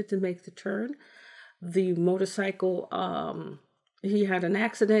attempted to make the turn, the motorcycle, he had an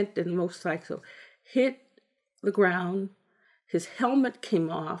accident, and the motorcycle hit the ground, his helmet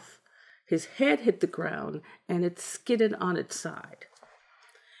came off, his head hit the ground, and it skidded on its side.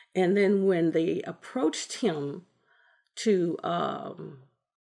 And then when they approached him to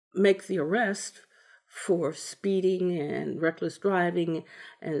make the arrest for speeding and reckless driving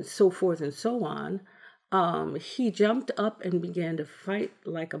and so forth and so on, he jumped up and began to fight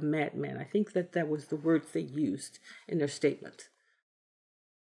like a madman. I think that was the words they used in their statement.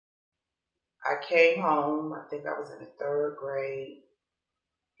 I came home, I think I was in the 3rd grade,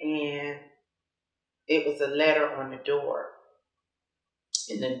 and it was a letter on the door.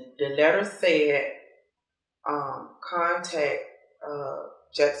 And the letter said, contact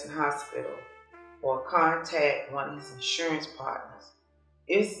Jackson Hospital or contact one of his insurance partners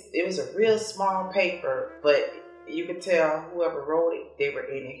it was a real small paper, but you could tell whoever wrote it, they were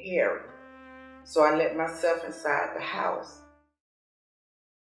in a hurry. So I let myself inside the house.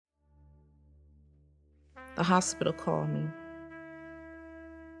 The hospital called me,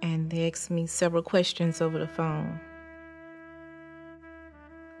 and they asked me several questions over the phone.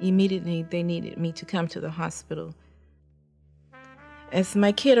 Immediately, they needed me to come to the hospital. As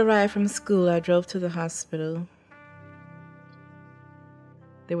my kid arrived from school, I drove to the hospital.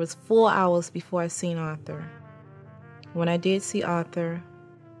 There was 4 hours before I seen Arthur. When I did see Arthur,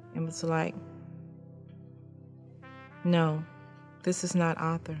 it was like, no, this is not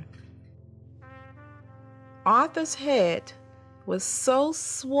Arthur. Arthur's head was so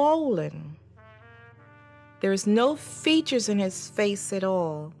swollen. There's no features in his face at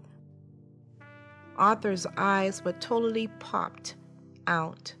all. Arthur's eyes were totally popped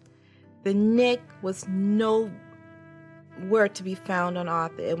out. The neck was nowhere to be found on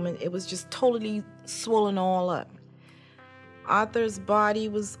Arthur. It was just totally swollen all up. Arthur's body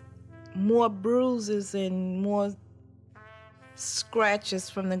was more bruises and more scratches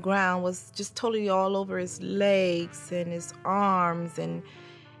from the ground, was just totally all over his legs and his arms, and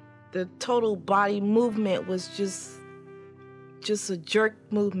the total body movement was just a jerk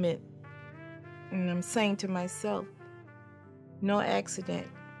movement. And I'm saying to myself, no accident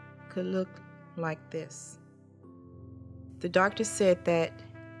could look like this. The doctor said that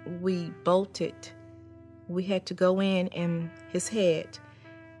we bolted. We had to go in his head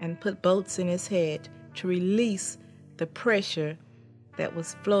and put bolts in his head to release the pressure that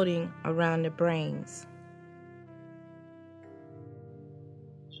was floating around the brains.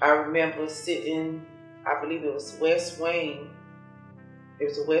 I remember sitting, I believe it was West Wing. It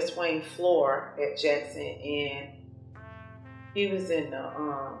was a West Wing floor at Jackson, and he was in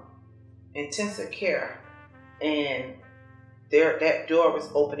the intensive care, and that door was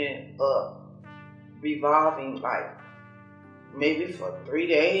opening up, revolving like maybe for 3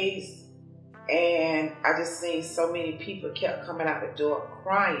 days. And I just seen so many people kept coming out the door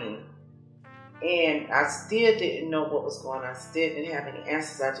crying. And I still didn't know what was going on. I still didn't have any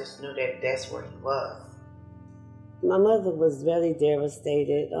answers. I just knew that that's where he was. My mother was very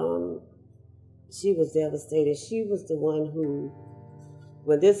devastated. She was devastated. She was the one who,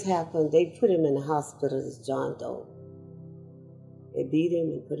 when this happened, they put him in the hospital as John Doe. They beat him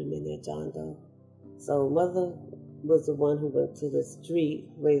and put him in there, John Doe. So mother was the one who went to the street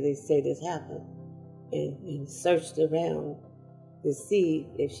where they say this happened and searched around to see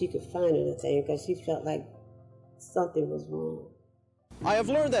if she could find anything, because she felt like something was wrong. I have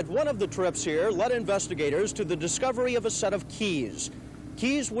learned that one of the trips here led investigators to the discovery of a set of keys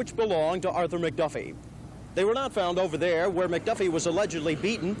which belonged to Arthur McDuffie. They were not found over there where McDuffie was allegedly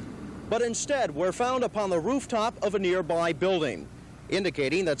beaten, but instead were found upon the rooftop of a nearby building,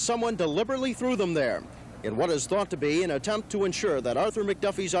 indicating that someone deliberately threw them there in what is thought to be an attempt to ensure that Arthur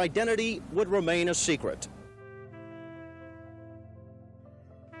McDuffie's identity would remain a secret.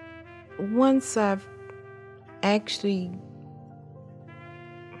 Once I've actually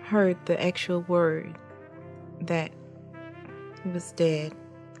heard the actual word that he was dead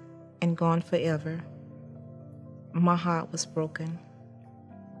and gone forever, my heart was broken,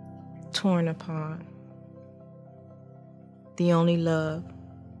 torn apart. The only love,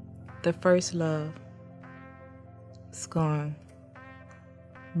 the first love, is gone.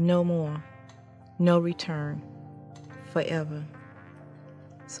 No more, no return, forever.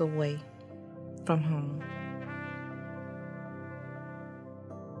 It's away from home.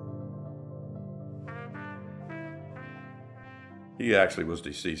 He actually was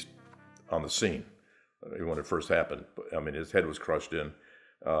deceased on the scene when it first happened. I mean, his head was crushed in,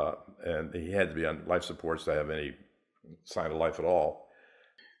 and he had to be on life supports to have any sign of life at all.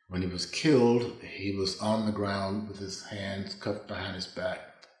 When he was killed, he was on the ground with his hands cuffed behind his back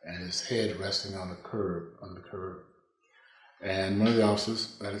and his head resting on the curb. And one of the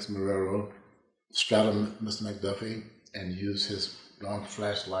officers, Alex Marrero, straddled Mr. McDuffie and used his long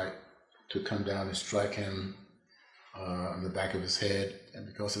flashlight to come down and strike him on the back of his head. And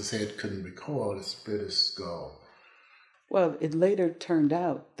because his head couldn't recoil, it split his skull. Well, it later turned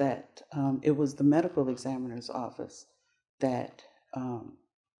out that it was the medical examiner's office that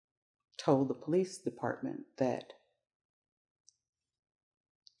told the police department that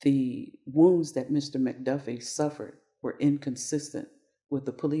the wounds that Mr. McDuffie suffered were inconsistent with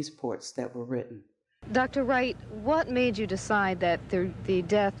the police reports that were written. Dr. Wright, what made you decide that the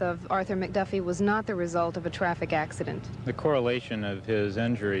death of Arthur McDuffie was not the result of a traffic accident? The correlation of his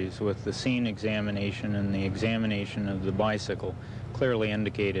injuries with the scene examination and the examination of the bicycle clearly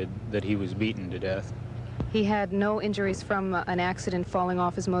indicated that he was beaten to death. He had no injuries from an accident, falling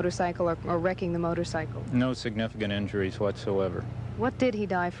off his motorcycle or wrecking the motorcycle? No significant injuries whatsoever. What did he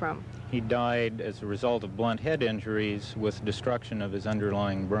die from? He died as a result of blunt head injuries with destruction of his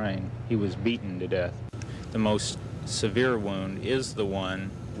underlying brain. He was beaten to death. The most severe wound is the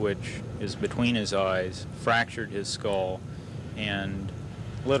one which is between his eyes, fractured his skull, and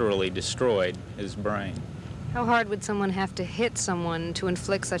literally destroyed his brain. How hard would someone have to hit someone to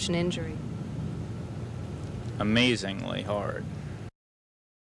inflict such an injury? Amazingly hard.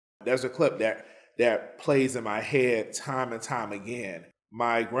 There's a clip that plays in my head time and time again.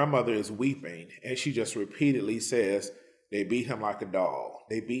 My grandmother is weeping, and she just repeatedly says, "They beat him like a dog.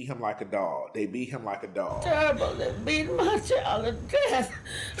 They beat him like a dog. They beat him like a dog." Terrible. They beat my child to death.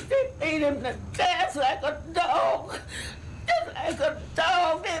 They beat him to death like a dog. Just like a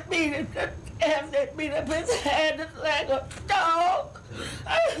dog. They beat him to death. They beat up his head just like a dog.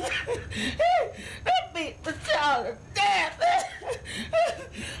 They beat the child to death.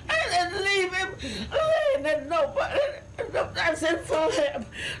 I didn't leave him laying there. Nobody did nothing for him.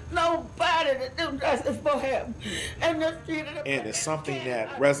 Nobody did do nothing for him. And it's something that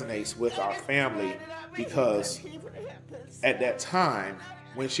resonates with our family because at that time,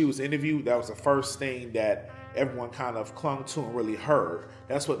 when she was interviewed, that was the first thing that everyone kind of clung to and really heard.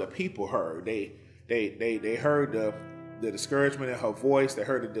 That's what the people heard. They heard the discouragement in her voice. They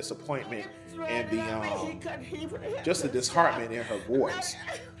heard the disappointment and the just the disheartenment in her voice.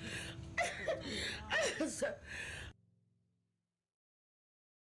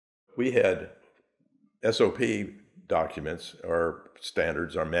 We had SOP documents or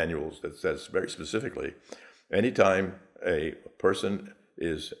standards or manuals that says very specifically, anytime a person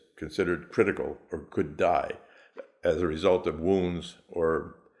is considered critical or could die as a result of wounds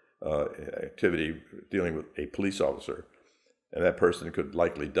or activity dealing with a police officer, and that person could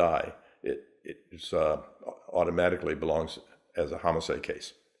likely die, it automatically belongs as a homicide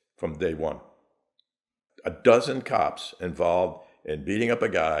case from day one. A dozen cops involved in beating up a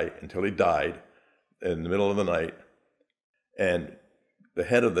guy until he died in the middle of the night, and the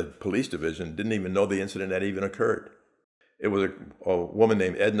head of the police division didn't even know the incident had even occurred. It was a woman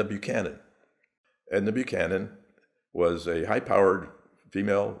named Edna Buchanan. Edna Buchanan was a high-powered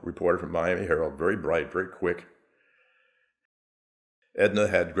female reporter from Miami Herald, very bright, very quick. Edna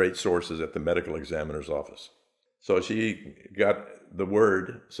had great sources at the medical examiner's office. So she got the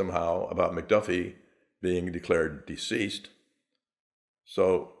word somehow about McDuffie being declared deceased.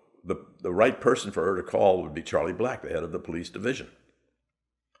 So the right person for her to call would be Charlie Black, the head of the police division.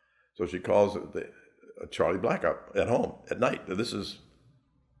 So she calls Charlie Black up at home at night. This is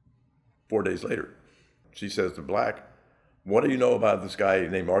 4 days later. She says to Black, "What do you know about this guy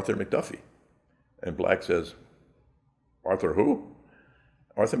named Arthur McDuffie?" And Black says, "Arthur who?"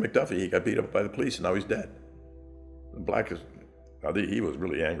 "Arthur McDuffie. He got beat up by the police and now he's dead." And he was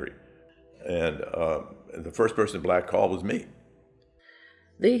really angry. And the first person Black called was me.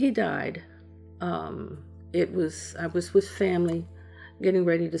 The day he died, I was with family getting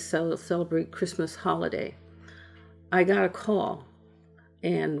ready to celebrate Christmas holiday. I got a call,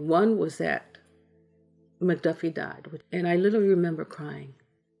 and one was that McDuffie died. And I literally remember crying.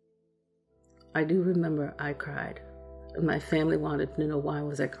 I do remember I cried. And my family wanted to know why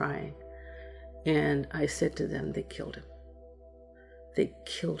was I crying. And I said to them, they killed him. They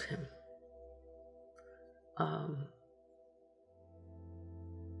killed him.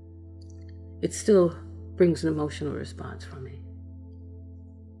 It still brings an emotional response from me.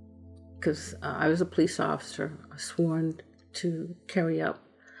 Because I was a police officer, sworn to carry out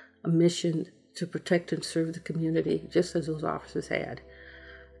a mission to protect and serve the community, just as those officers had.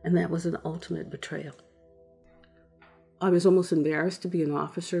 And that was an ultimate betrayal. I was almost embarrassed to be an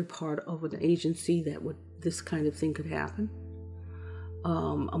officer, part of an agency that this kind of thing could happen.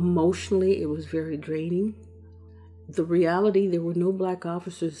 Emotionally, it was very draining. The reality, there were no Black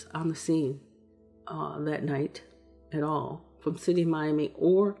officers on the scene that night at all, from City of Miami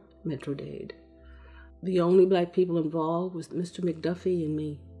or Metro Dade. The only Black people involved was Mr. McDuffie and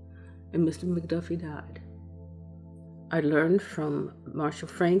me, and Mr. McDuffie died. I learned from Marshal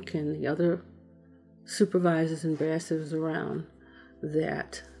Frank and the other supervisors and brassers around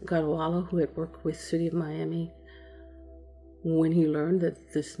that Gadwala, who had worked with City of Miami, when he learned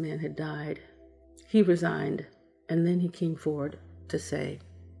that this man had died, he resigned, and then he came forward to say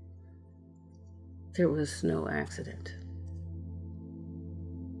there was no accident.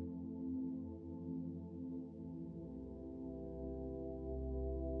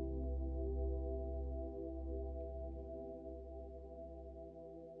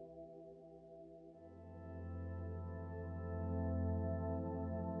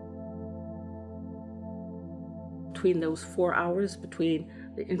 between those 4 hours between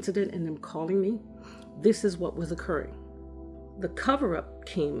the incident and them calling me, this is what was occurring. The cover-up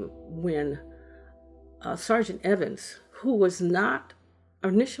came when Sergeant Evans, who was not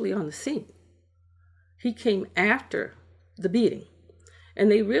initially on the scene, he came after the beating, and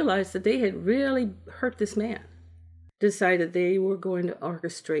they realized that they had really hurt this man, decided they were going to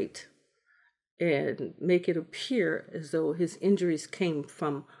orchestrate and make it appear as though his injuries came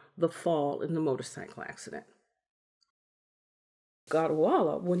from the fall in the motorcycle accident.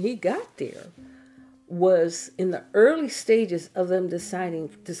 Gadwala, when he got there, was in the early stages of them deciding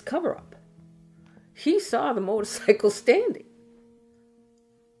this cover-up. He saw the motorcycle standing,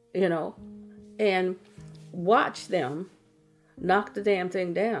 and watched them knock the damn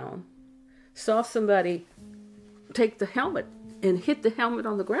thing down, saw somebody take the helmet and hit the helmet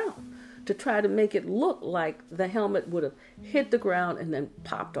on the ground to try to make it look like the helmet would have hit the ground and then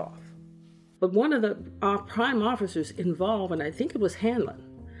popped off. But one of our prime officers involved, and I think it was Hanlon,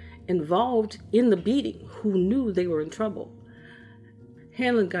 involved in the beating, who knew they were in trouble.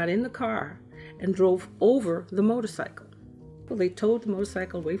 Hanlon got in the car and drove over the motorcycle. Well, they towed the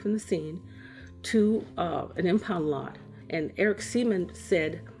motorcycle away from the scene to an impound lot. And Eric Seaman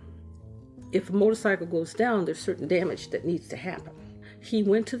said, if a motorcycle goes down, there's certain damage that needs to happen. He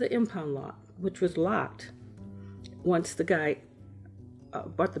went to the impound lot, which was locked, once the guy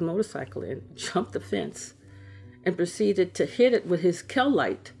brought the motorcycle in, jumped the fence, and proceeded to hit it with his Kel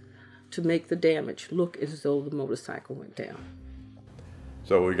light to make the damage look as though the motorcycle went down.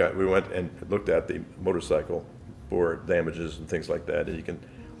 So we went and looked at the motorcycle for damages and things like that. And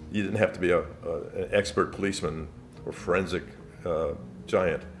you didn't have to be an expert policeman or forensic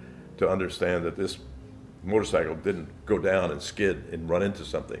giant to understand that this motorcycle didn't go down and skid and run into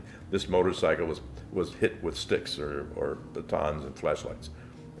something. This motorcycle was hit with sticks or batons and flashlights,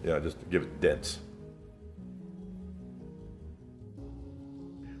 just to give it dents.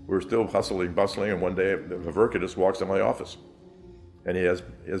 We were still hustling, bustling, and one day Vaverka just walks in my office, and he has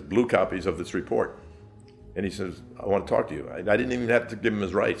blue copies of this report. And he says, I want to talk to you. I didn't even have to give him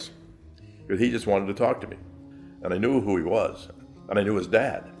his rights, because he just wanted to talk to me. And I knew who he was, and I knew his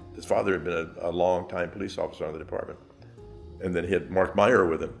dad. His father had been a long-time police officer in the department. And then he had Mark Meyer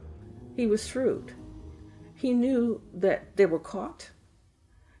with him. He was shrewd. He knew that they were caught,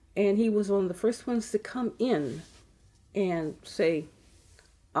 and he was one of the first ones to come in and say,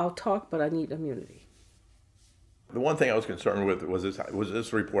 I'll talk, but I need immunity. The one thing I was concerned with was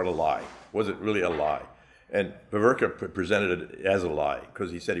this report a lie? Was it really a lie? And Vaverka presented it as a lie,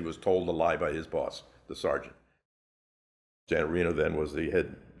 because he said he was told a lie by his boss, the sergeant. Janet Reno then was the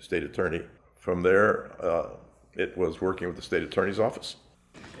head state attorney. From there, it was working with the state attorney's office.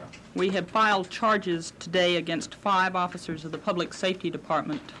 We have filed charges today against 5 officers of the Public Safety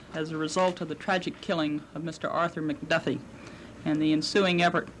Department as a result of the tragic killing of Mr. Arthur McDuffie and the ensuing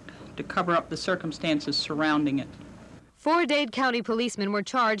effort to cover up the circumstances surrounding it. 4 Dade County policemen were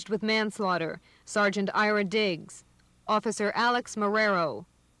charged with manslaughter: Sergeant Ira Diggs, Officer Alex Marrero,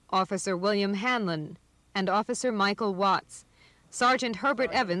 Officer William Hanlon, and Officer Michael Watts. Sergeant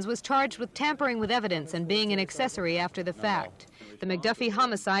Herbert Evans was charged with tampering with evidence and being an accessory after the fact. The McDuffie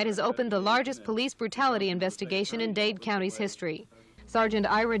homicide has opened the largest police brutality investigation in Dade County's history. Sergeant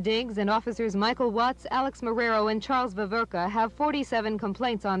Ira Diggs and officers Michael Watts, Alex Marrero, and Charles Vaverka have 47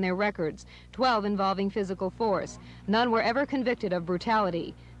 complaints on their records, 12 involving physical force. None were ever convicted of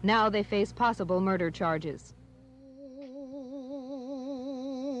brutality. Now they face possible murder charges.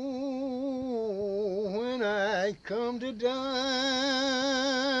 When I come to die,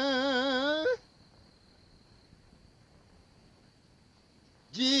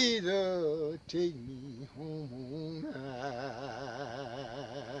 Jesus, take me home high.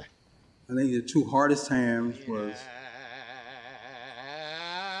 I think the 2 hardest times was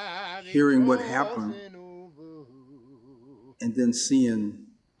hearing what happened and then seeing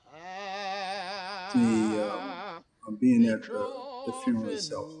being at the funeral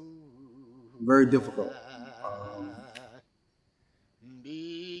itself. Very difficult.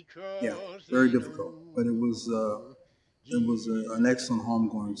 Yeah, very difficult. But it was an excellent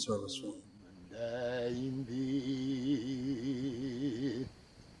homegoing service for me.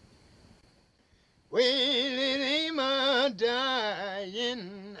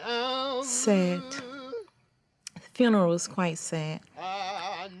 Sad. The funeral was quite sad.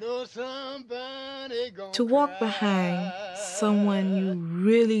 To walk behind someone you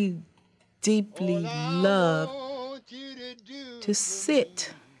really deeply love, to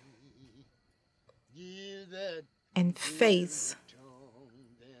sit and face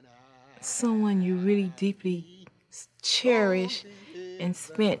someone you really deeply cherish and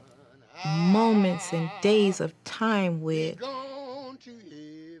spent moments and days of time with.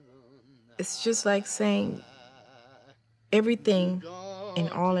 It's just like saying everything and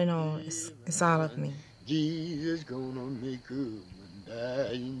all in all is all of me. Jesus gonna make a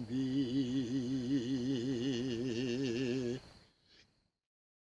dying day.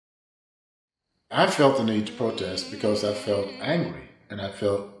 I felt the need to protest because I felt angry and I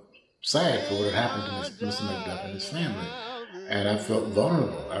felt sad for what had happened to Mr. McDuffie and his family. And I felt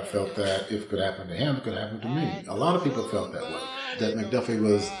vulnerable. I felt that if it could happen to him, it could happen to me. A lot of people felt that way. That McDuffie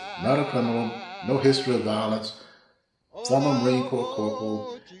was not a criminal, no history of violence, former Marine Corps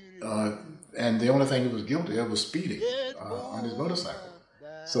corporal, and the only thing he was guilty of was speeding on his motorcycle.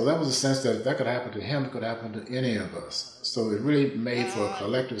 So that was a sense that if that could happen to him, it could happen to any of us. So it really made for a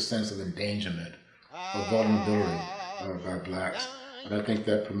collective sense of endangerment, of vulnerability by blacks. And I think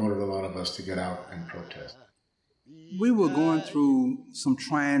that promoted a lot of us to get out and protest. We were going through some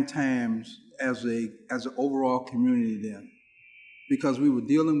trying times as an overall community then, because we were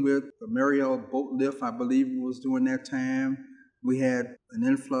dealing with the Mariel boat lift, I believe it was during that time. We had an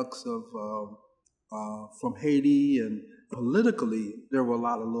influx of from Haiti, and politically there were a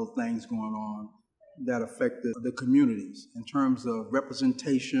lot of little things going on that affected the communities in terms of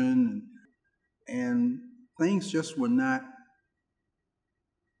representation, and things just were not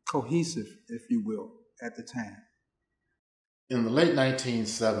cohesive, if you will, at the time. In the late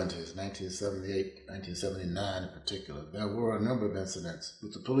 1970s, 1978, 1979 in particular, there were a number of incidents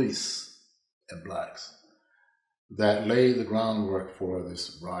with the police and blacks that laid the groundwork for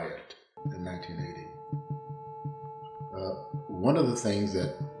this riot in 1980. One of the things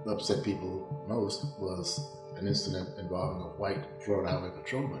that upset people most was an incident involving a white Florida Highway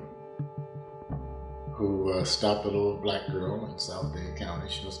patrolman who stopped a little black girl in South Dade County.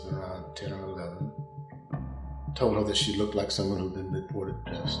 She must have been around 10 or 11. Told her that she looked like someone who'd been reported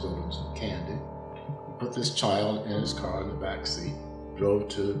to have stolen some candy. He put this child in his car in the back seat, drove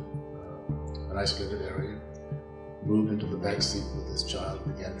to an isolated area, moved into the back seat with this child,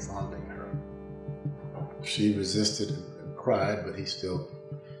 and began fondling her. She resisted and cried, but he still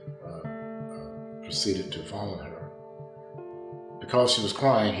proceeded to fondle her. Because she was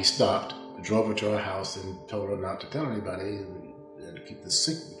crying, he stopped, drove her to her house, and told her not to tell anybody and to keep the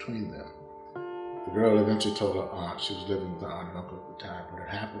secret between them. The girl eventually told her aunt. She was living with her aunt and uncle at the time. What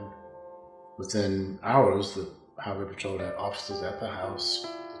had happened? Within hours, the highway patrol had officers at the house.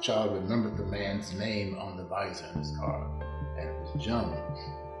 The child remembered the man's name on the visor in his car, and it was Jones.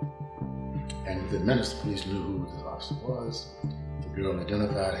 And within minutes, the police knew who this officer was. The girl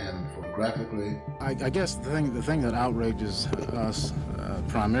identified him photographically. I guess the thing that outrages us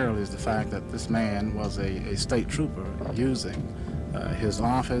primarily is the fact that this man was a state trooper using his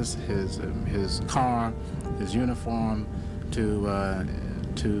office, his car, his uniform to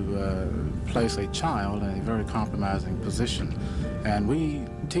place a child in a very compromising position. And we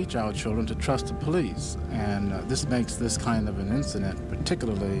teach our children to trust the police, and this makes this kind of an incident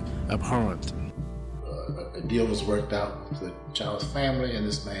particularly abhorrent. A deal was worked out with the child's family and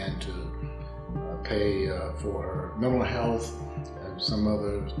this man to pay for her mental health and some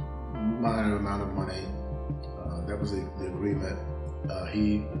other minor amount of money. That was the agreement.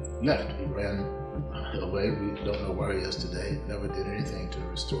 He left. He ran away. We don't know where he is today. Never did anything to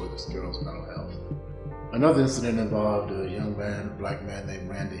restore this girl's mental health. Another incident involved a young man, a black man named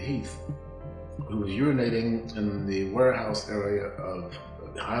Randy Heath, who was urinating in the warehouse area of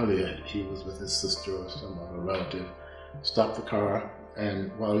Hialeah. He was with his sister or some other relative, stopped the car,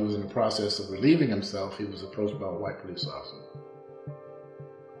 and while he was in the process of relieving himself, he was approached by a white police officer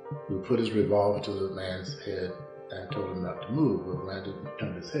who put his revolver to the man's head and told him not to move. But Randy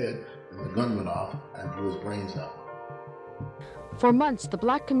turned his head, and the gun went off and blew his brains out. For months, the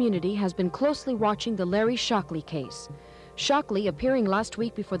black community has been closely watching the Larry Shockley case. Shockley, appearing last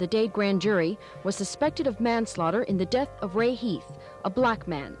week before the Dade grand jury, was suspected of manslaughter in the death of Ray Heath, a black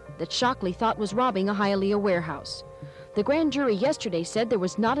man that Shockley thought was robbing a Hialeah warehouse. The grand jury yesterday said there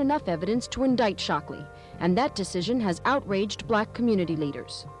was not enough evidence to indict Shockley, and that decision has outraged black community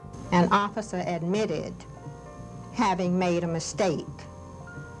leaders. An officer admitted having made a mistake,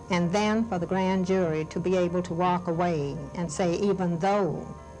 and then for the grand jury to be able to walk away and say even though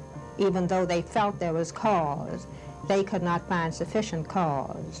they felt there was cause, they could not find sufficient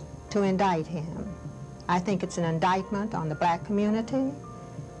cause to indict him. I think it's an indictment on the black community,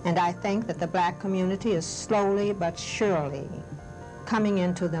 and I think that the black community is slowly but surely coming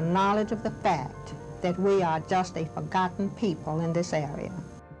into the knowledge of the fact that we are just a forgotten people in this area.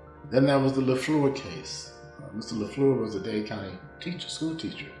 Then there was the LaFleur case. Mr. LaFleur was a Dade County school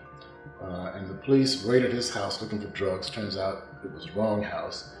teacher, and the police raided his house looking for drugs. Turns out it was the wrong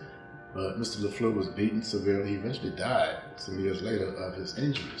house. But Mr. LaFleur was beaten severely. He eventually died some years later of his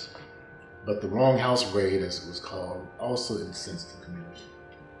injuries. But the wrong house raid, as it was called, also incensed the community.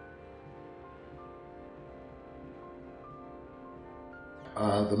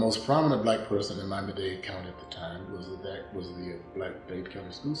 The most prominent black person in Miami-Dade County at the time was the black Dade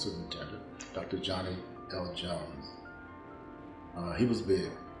County School Superintendent, Dr. Johnny L. Jones. He was big.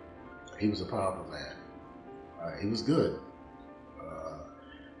 He was a powerful man. He was good.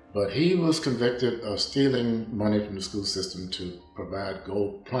 But he was convicted of stealing money from the school system to provide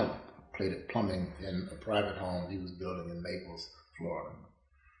gold-plated plumbing in a private home he was building in Naples, Florida.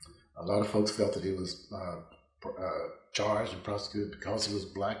 A lot of folks felt that he was charged and prosecuted because he was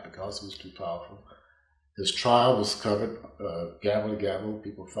black, because he was too powerful. His trial was covered gavel to gavel.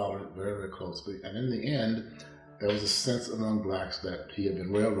 People followed it very, very closely. And in the end, there was a sense among blacks that he had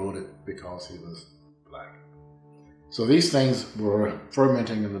been railroaded because he was black. So these things were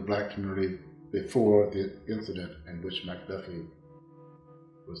fermenting in the black community before the incident in which McDuffie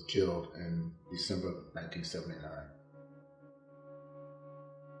was killed in December 1979.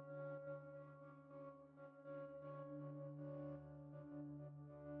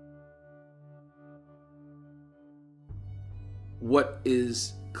 What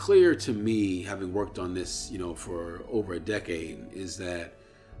is clear to me, having worked on this, for over a decade, is that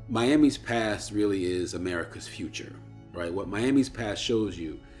Miami's past really is America's future, right? What Miami's past shows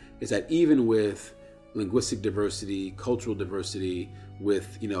you is that even with linguistic diversity, cultural diversity,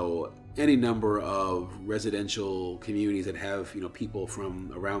 with, any number of residential communities that have, people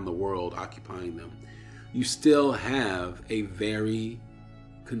from around the world occupying them, you still have a very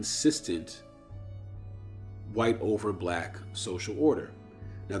consistent white over black social order.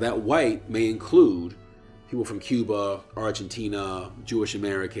 Now that white may include people from Cuba, Argentina, Jewish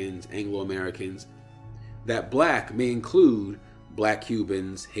Americans, Anglo-Americans. That black may include black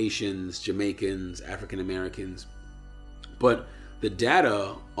Cubans, Haitians, Jamaicans, African Americans. But the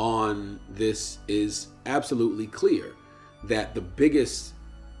data on this is absolutely clear that the biggest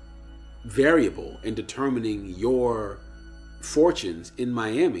variable in determining your fortunes in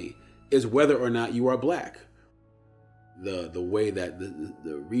Miami is whether or not you are black. The way that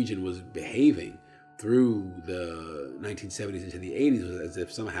the region was behaving through the 1970s into the 80s was as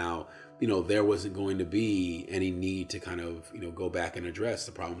if somehow, there wasn't going to be any need to kind of, go back and address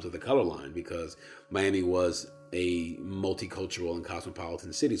the problems of the color line, because Miami was a multicultural and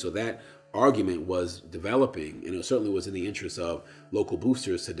cosmopolitan city. So that argument was developing, and it certainly was in the interest of local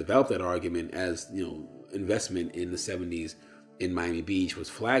boosters to develop that argument as, investment in the 70s in Miami Beach was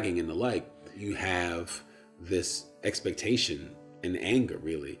flagging and the like. You have this expectation and anger,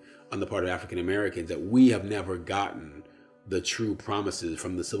 really, on the part of African Americans that we have never gotten the true promises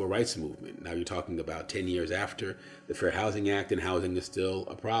from the civil rights movement. Now you're talking about 10 years after the Fair Housing Act, and housing is still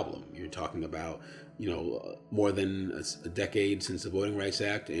a problem. You're talking about, more than a decade since the Voting Rights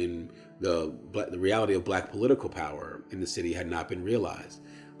Act, and the reality of black political power in the city had not been realized.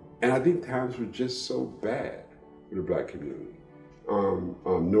 And I think times were just so bad for the black community.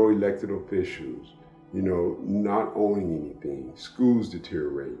 No elected officials, not owning anything, schools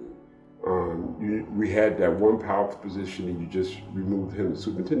deteriorating. We had that one powerful position and you just removed him as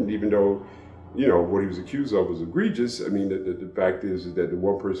superintendent, even though, what he was accused of was egregious. I mean, the fact is that the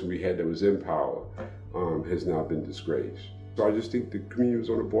one person we had that was in power has now been disgraced. So I just think the community was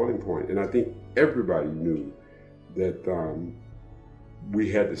on a boiling point, and I think everybody knew that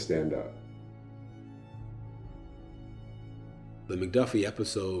we had to stand up. The McDuffie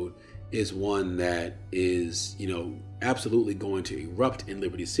episode is one that is, absolutely going to erupt in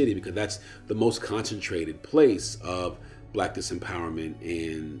Liberty City, because that's the most concentrated place of black disempowerment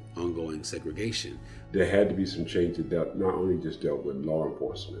and ongoing segregation. There had to be some change that not only just dealt with law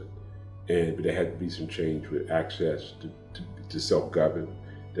enforcement, but there had to be some change with access to self-govern.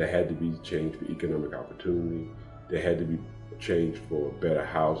 There had to be change for economic opportunity. There had to be change for better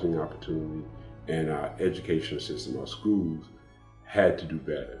housing opportunity, and our educational system, our schools, had to do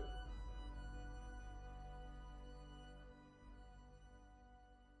better.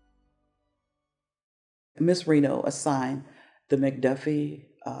 Ms. Reno assigned the McDuffie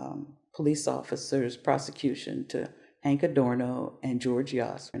police officers' prosecution to Hank Adorno and George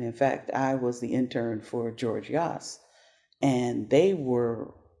Yoss. And in fact, I was the intern for George Yoss. And they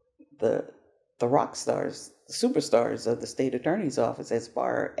were the rock stars, the superstars of the state attorney's office as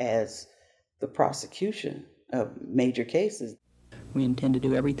far as the prosecution of major cases. We intend to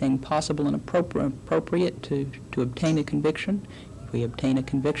do everything possible and appropriate to obtain a conviction. If we obtain a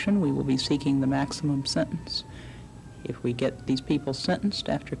conviction, we will be seeking the maximum sentence. If we get these people sentenced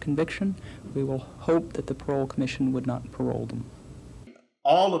after conviction, we will hope that the parole commission would not parole them.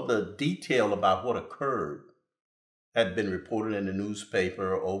 all of the detail about what occurred had been reported in the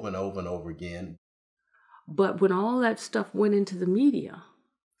newspaper over and over and over again. But when all that stuff went into the media,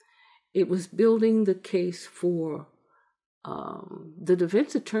 it was building the case for the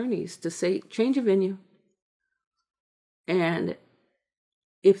defense attorneys to say, change of venue. And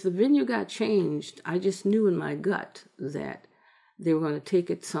if the venue got changed, I just knew in my gut that they were going to take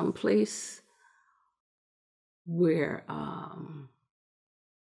it someplace where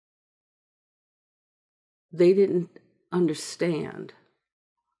they didn't understand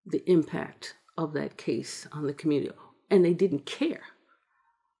the impact of that case on the community, and they didn't care.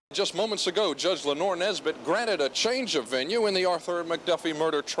 Just moments ago, Judge Lenore Nesbitt granted a change of venue in the Arthur McDuffie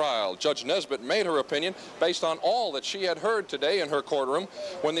murder trial. Judge Nesbitt made her opinion based on all that she had heard today in her courtroom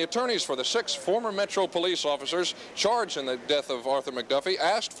when the attorneys for the 6 former Metro police officers charged in the death of Arthur McDuffie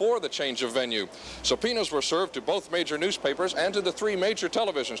asked for the change of venue. Subpoenas were served to both major newspapers and to the 3 major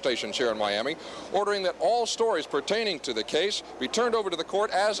television stations here in Miami, ordering that all stories pertaining to the case be turned over to the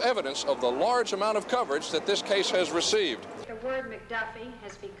court as evidence of the large amount of coverage that this case has received. The word McDuffie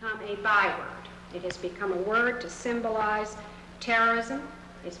has become a byword. It has become a word to symbolize terrorism.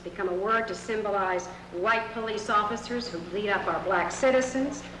 It's become a word to symbolize white police officers who beat up our black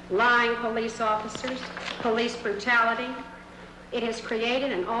citizens, lying police officers, police brutality. It has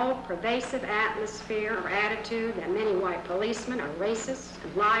created an all-pervasive atmosphere or attitude that many white policemen are racist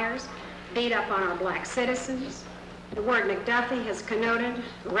and liars, beat up on our black citizens. The word McDuffie has connoted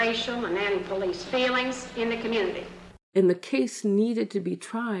racial and anti-police feelings in the community. And the case needed to be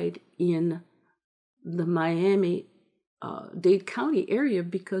tried in the Miami-Dade County area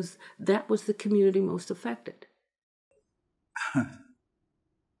because that was the community most affected.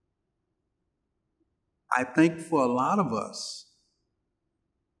 I think for a lot of us,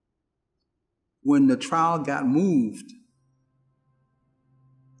 when the trial got moved,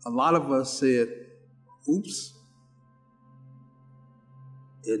 a lot of us said, oops,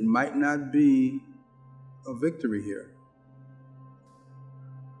 it might not be a victory here.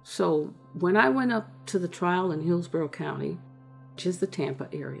 So when I went up to the trial in Hillsborough County, which is the Tampa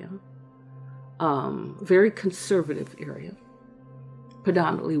area, very conservative area,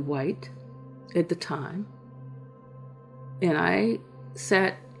 predominantly white at the time, and I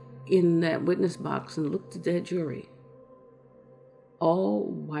sat in that witness box and looked at that jury, all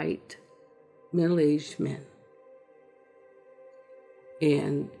white, middle-aged men,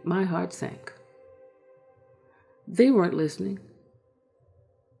 and my heart sank. They weren't listening.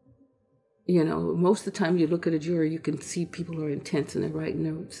 You know, most of the time you look at a jury, you can see people who are intense and they're writing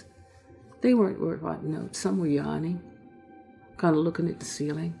notes. They weren't writing notes. Some were yawning, kind of looking at the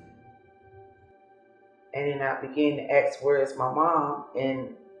ceiling. And then I began to ask, where is my mom?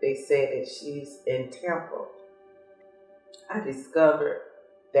 And they said that she's in Tampa. I discovered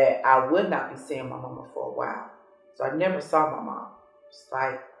that I would not be seeing my mama for a while. So I never saw my mom. It's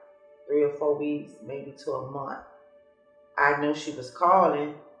like 3 or 4 weeks, maybe to a month. I knew she was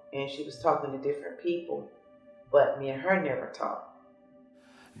calling and she was talking to different people, but me and her never talked.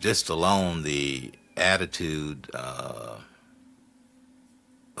 Just alone the attitude of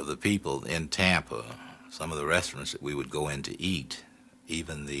the people in Tampa, some of the restaurants that we would go in to eat,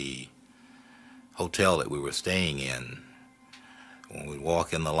 even the hotel that we were staying in, when we'd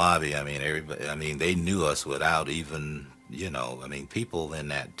walk in the lobby, everybody, they knew us without even, people in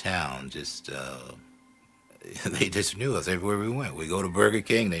that town just, they just knew us everywhere we went. We go to Burger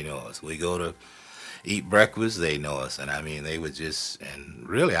King, they know us. We go to eat breakfast, they know us. And they would and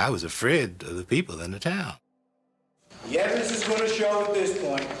really I was afraid of the people in the town. The evidence is going to show at this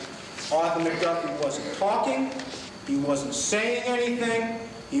point, Arthur McDuffie wasn't talking, he wasn't saying anything,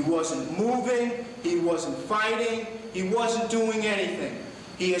 he wasn't moving, he wasn't fighting, he wasn't doing anything.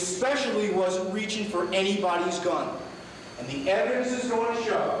 He especially wasn't reaching for anybody's gun. And the evidence is going to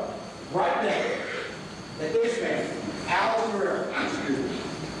show right there that this man, Alex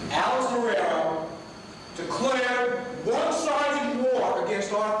Marrero, declared one-sided war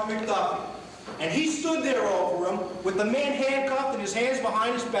against Arthur McDuffie. And he stood there over him with the man handcuffed and his hands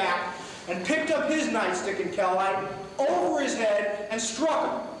behind his back and picked up his nightstick and cowlight over his head and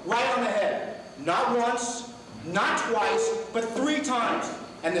struck him right on the head. Not once, not twice, but 3 times.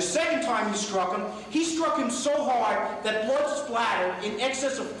 And the second time he struck him so hard that blood splattered in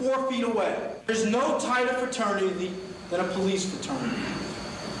excess of 4 feet away. There's no tighter fraternity than a police fraternity.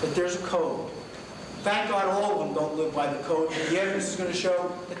 But there's a code. Thank God all of them don't live by the code, but the evidence is going to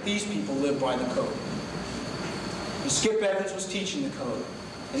show that these people live by the code. And Skip Evans was teaching the code.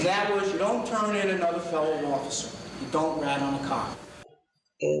 And that was, you don't turn in another fellow officer. You don't rat on a cop.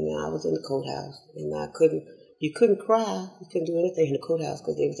 And I was in the courthouse, and I couldn't You couldn't cry, you couldn't do anything in the courthouse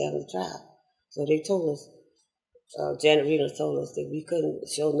because they was having a trial. So they told us, Janet Reynolds told us that we couldn't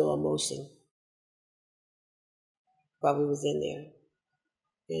show no emotion while we was in there.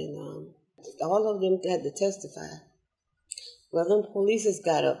 And all of them had to testify. Well, them police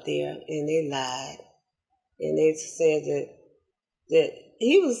got up there and they lied. And they said that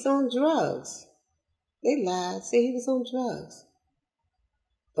he was on drugs. They lied, said he was on drugs.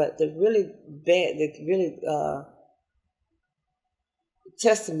 But the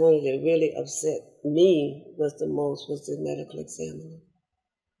testimony that really upset me was the most was the medical examiner.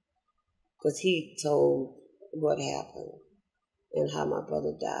 Because he told what happened and how my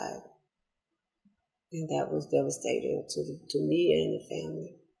brother died. And that was devastating to me and the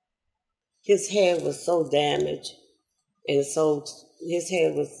family. His head was so damaged, and so his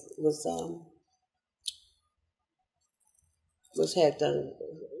head was had done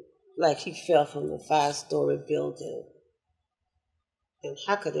like he fell from a 5-story building. And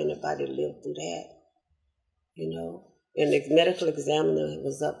how could anybody live through that? You know? And the medical examiner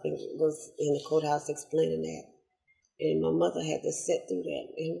was in the courthouse explaining that. And my mother had to sit through that.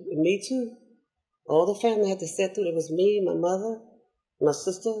 And me too. All the family had to sit through it. It was me, my mother, my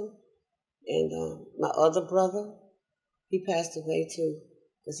sister, and my other brother. He passed away too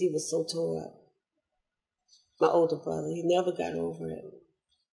because he was so tore up. My older brother, he never got over it.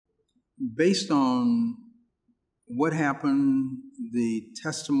 Based on what happened, the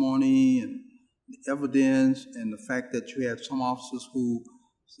testimony and the evidence, and the fact that you had some officers who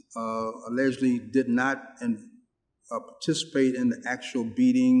allegedly did not participate in the actual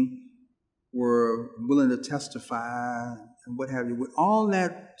beating, were willing to testify and what have you, with all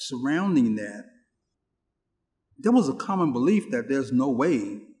that surrounding that, there was a common belief that there's no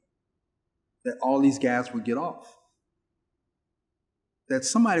way that all these guys would get off, that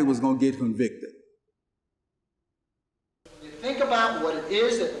somebody was going to get convicted. You think about what it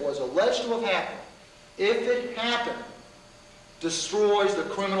is that was alleged to have happened. If it happened, destroys the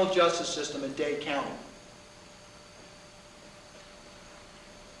criminal justice system in Dade County.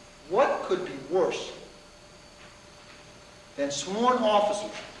 What could be worse than sworn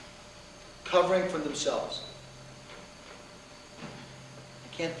officers covering for themselves?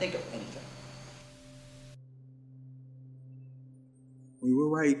 I can't think of anything. We were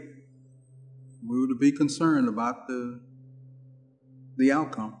right. We were to be concerned about the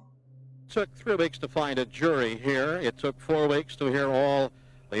outcome. It took 3 weeks to find a jury here. It took 4 weeks to hear all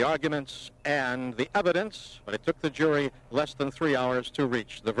the arguments and the evidence, but it took the jury less than 3 hours to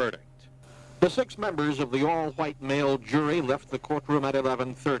reach the verdict. The 6 members of the all-white male jury left the courtroom at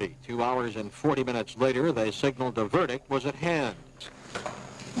 11:30. 2 hours and 40 minutes later, they signaled a verdict was at hand.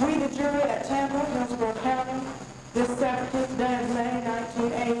 We, the jury at Tampa, Hillsborough County, this 17th day of May,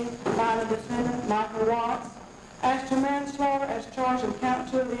 1980, find the defendant, Michael Watts, as to manslaughter as charged in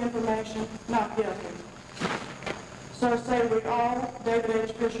count 2 of the information, not guilty. So say we all, David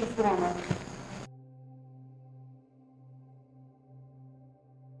H. Fisher, foreman.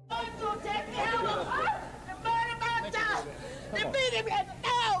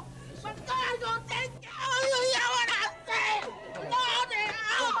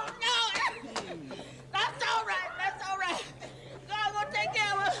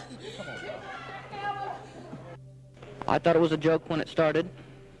 I thought it was a joke when it started,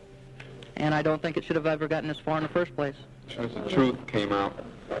 and I don't think it should have ever gotten this far in the first place. The truth came out,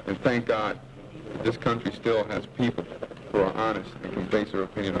 and thank God this country still has people who are honest and can base their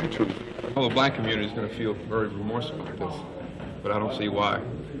opinion on truth. Well, the black community is going to feel very remorseful about this, but I don't see why.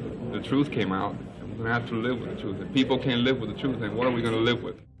 The truth came out, and we're going to have to live with the truth. If people can't live with the truth, then what are we going to live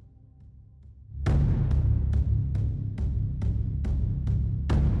with?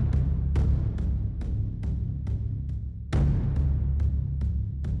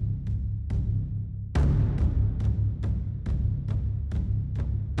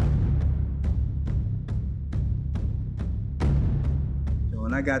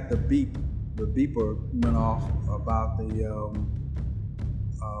 When I got the beeper went off about the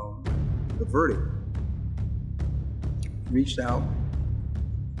verdict. Reached out,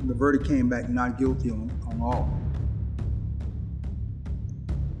 and the verdict came back not guilty on all.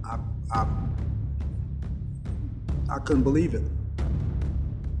 I couldn't believe it.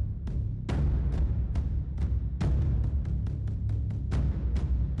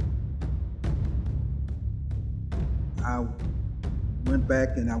 I went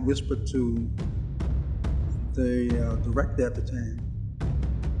back and I whispered to the director at the time.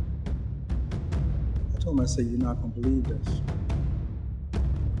 I told him, I said, "You're not going to believe this."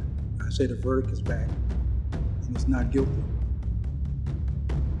 I said, "The verdict is back and it's not guilty."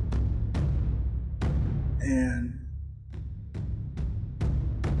 And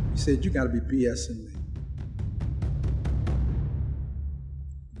he said, "You got to be BSing me."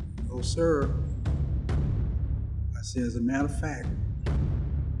 "No, sir." I said, "As a matter of fact,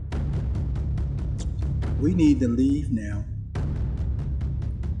 we need to leave now,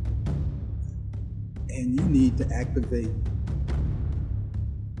 and you need to activate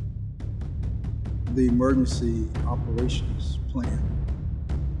the emergency operations plan."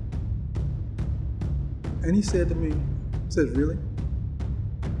 And he said to me, he says, "Really?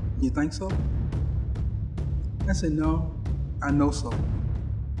 You think so?" I said, "No, I know so."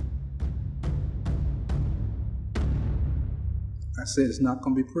 I said, "It's not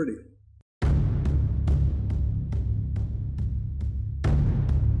going to be pretty."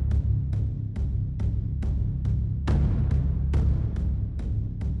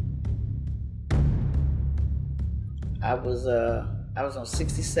 I was on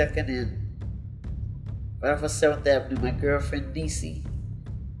 62nd and right off of 7th Avenue. My girlfriend Niecy,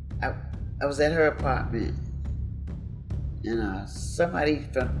 I was at her apartment, and somebody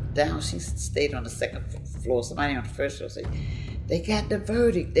from down, she stayed on the second floor. Somebody on the first floor said, "They got the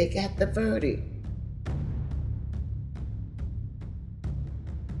verdict. They got the verdict."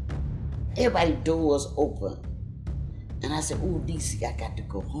 Everybody's doors open, and I said, "Oh, Niecy, I got to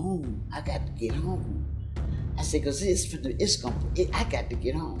go home. I got to get home." I said, "Cause I got to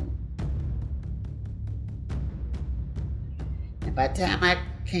get home." And by the time I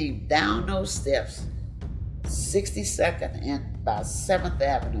came down those steps, 62nd and about 7th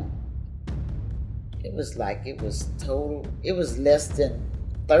Avenue, it was less than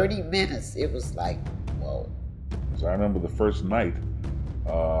 30 minutes. It was like, whoa. So I remember the first night,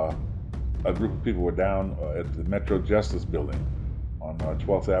 a group of people were down at the Metro Justice Building on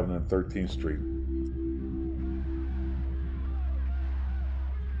 12th Avenue and 13th Street.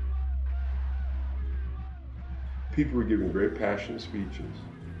 People were giving very passionate speeches.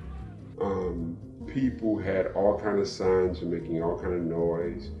 People had all kinds of signs and making all kind of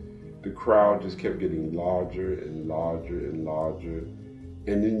noise. The crowd just kept getting larger and larger and larger.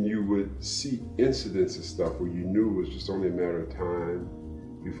 And then you would see incidents and stuff where you knew it was just only a matter of time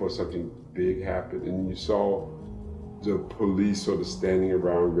before something big happened. And you saw the police sort of standing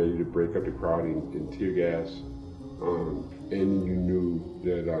around ready to break up the crowd in tear gas. And you knew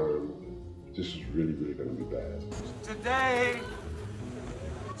that this was really, really going to be bad. Today,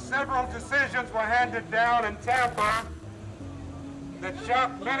 several decisions were handed down in Tampa that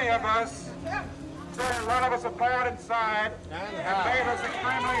shocked many of us, tore a lot of us apart inside, and made us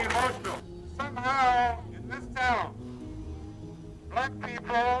extremely emotional. Somehow, in this town, black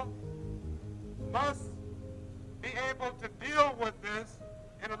people must be able to deal with this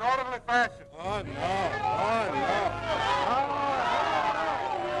in an orderly fashion. Oh, no. Oh, no.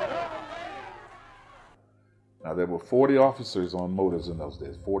 Now, there were 40 officers on motors in those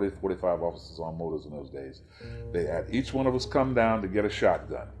days, 40, 45 officers on motors in those days. They had each one of us come down to get a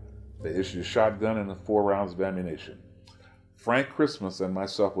shotgun. They issued a shotgun and 4 rounds of ammunition. Frank Christmas and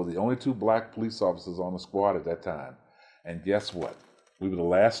myself were the only 2 black police officers on the squad at that time. And guess what? We were the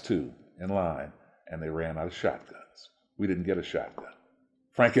last 2 in line, and they ran out of shotguns. We didn't get a shotgun.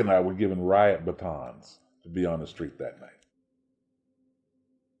 Frank and I were given riot batons to be on the street that night.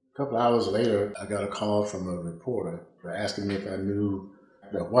 A couple of hours later, I got a call from a reporter asking me if I knew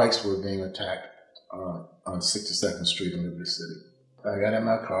that whites were being attacked on 62nd Street in Liberty City. I got in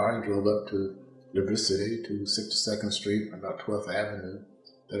my car and drove up to Liberty City to 62nd Street, about 12th Avenue,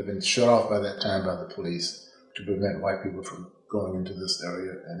 that had been shut off by that time by the police to prevent white people from going into this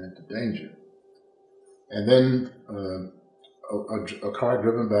area and into danger. And then a car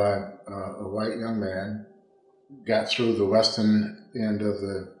driven by a white young man got through the western end of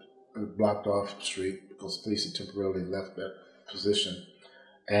the blocked off street because the police had temporarily left that position.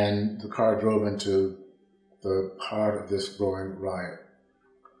 And the car drove into the heart of this growing riot.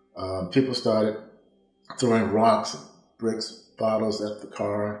 People started throwing rocks, bricks, bottles at the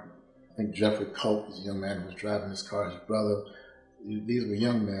car. I think Jeffrey Culp was a young man who was driving his car, his brother. These were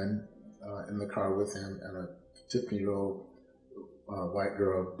young men in the car with him, and a 15-year-old white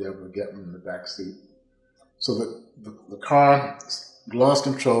girl, Deborah Getman, in the back seat. So the car lost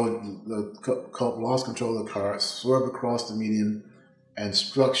control. The Culp lost control of the car, swerved across the median, and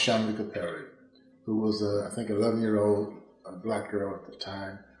struck Shamika Perry, who was I think 11-year-old black girl at the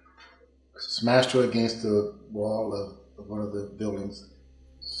time. Smashed her against the wall of one of the buildings,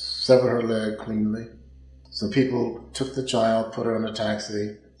 severed her leg cleanly. Some people took the child, put her in a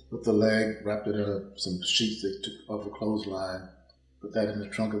taxi, put the leg, wrapped it in some sheets they took off a clothesline, put that in the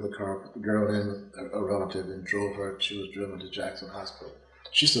trunk of the car, put the girl in with a relative, and drove her. She was driven to Jackson Hospital.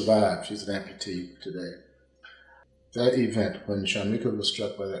 She survived. She's an amputee today. That event, when Shamika was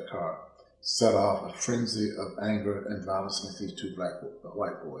struck by that car, set off a frenzy of anger and violence against these two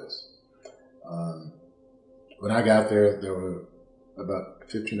white boys. When I got there, there were about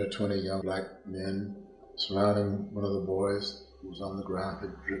 15 or 20 young black men surrounding one of the boys who was on the ground,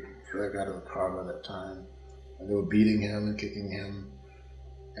 had dragged out of the car by that time. And they were beating him and kicking him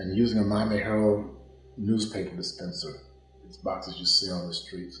and using a Miami Herald newspaper dispenser, these boxes you see on the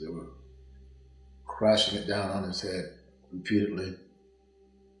streets. They were crashing it down on his head repeatedly.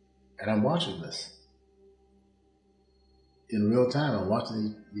 And I'm watching this. In real time, I'm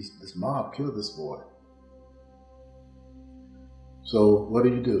watching this mob kill this boy. So what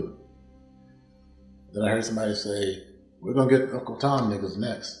do? Then I heard somebody say, we're going to get Uncle Tom niggas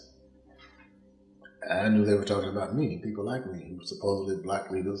next. And I knew they were talking about me, people like me, who were supposedly black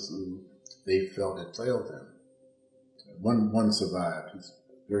leaders who they felt had failed them. One survived. He's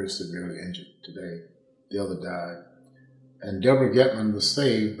very severely injured today. The other died. And Deborah Getman was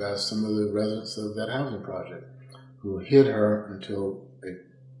saved by some of the residents of that housing project who hid her until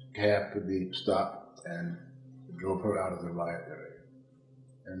a cab could be stopped and drove her out of the riot area.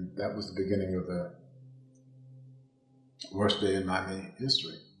 And that was the beginning of the worst day in Miami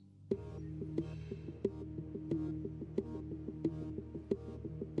history.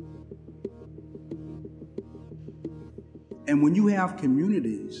 And when you have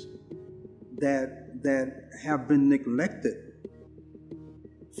communities that have been neglected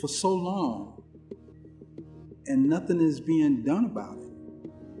for so long and nothing is being done about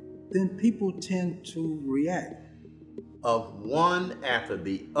it, then people tend to react. Of one after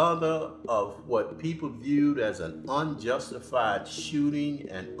the other of what people viewed as an unjustified shooting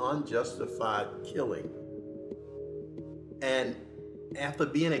and unjustified killing. And after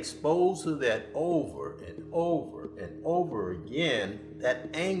being exposed to that over and over and over again, that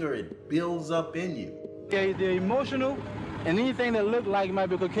anger, it builds up in you. Okay, they're emotional, and anything that looked like might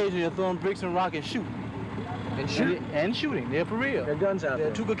be Caucasian, they're throwing bricks and rock and shoot. And shooting, they're for real. There are guns out there.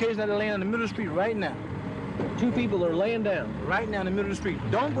 There are two Caucasians that are laying on the middle of the street right now. Two people are laying down. Right now in the middle of the street.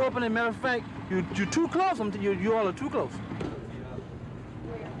 Don't go up in there. Matter of fact, you're too close. You all are too close.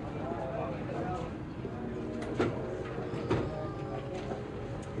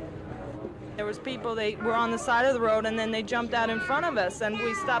 There was people, they were on the side of the road and then they jumped out in front of us and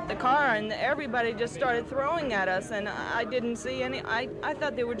we stopped the car and everybody just started throwing at us and I didn't see any, I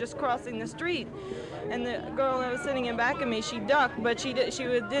thought they were just crossing the street. And the girl that was sitting in back of me, she ducked, but she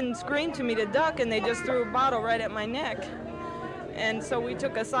didn't scream to me to duck and they just threw a bottle right at my neck. And so we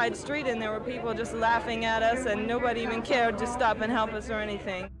took a side street and there were people just laughing at us and nobody even cared to stop and help us or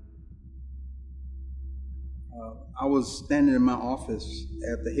anything. I was standing in my office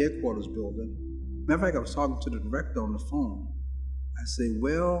at the headquarters building. Matter of fact, I was talking to the director on the phone. I said,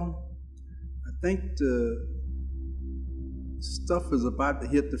 well, I think the stuff is about to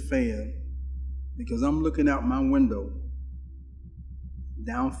hit the fan because I'm looking out my window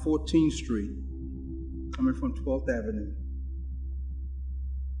down 14th Street, coming from 12th Avenue.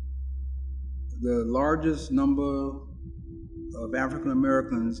 The largest number of African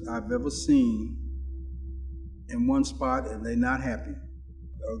Americans I've ever seen in one spot, and they're not happy.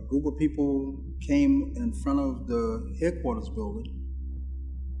 A group of people came in front of the headquarters building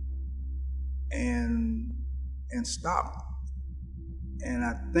and stopped. And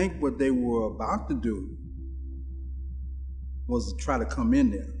I think what they were about to do was to try to come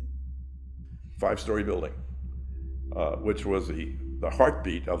in there. 5-story building, which was the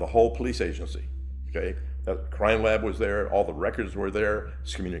heartbeat of the whole police agency, okay? That crime lab was there, all the records were there,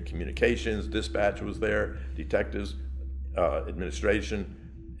 communications, dispatch was there, detectives, administration,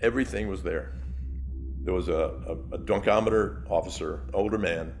 everything was there. There was a dunkometer officer, older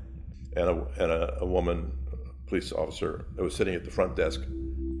man, and a woman, police officer, that was sitting at the front desk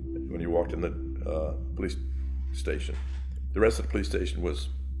when you walked in the police station. The rest of the police station was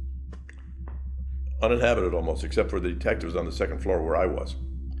uninhabited almost, except for the detectives on the second floor where I was.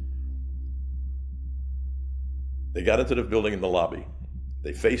 They got into the building in the lobby.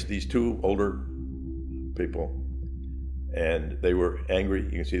 They faced these two older people, and they were angry.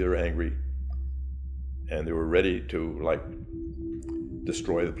 You can see they were angry, and they were ready to, like,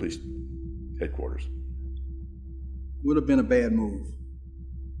 destroy the police headquarters. Would have been a bad move.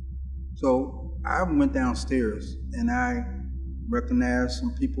 So I went downstairs, and I recognized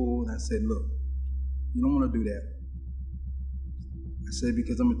some people, and I said, look, you don't want to do that. I said,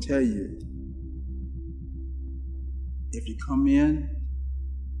 because I'm going to tell you, if you come in,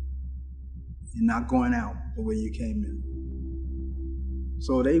 you're not going out the way you came in.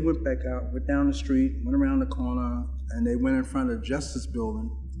 So they went back out, went down the street, went around the corner, and they went in front of the Justice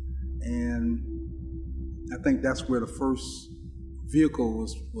Building, and I think that's where the first vehicle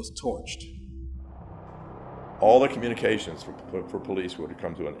was torched. All the communications for police would have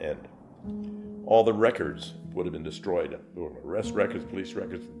come to an end. All the records would have been destroyed. Arrest records, police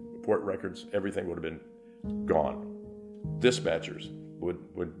records, report records, everything would have been gone. Dispatchers would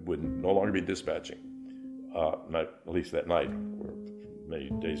no longer be dispatching, not at least that night or many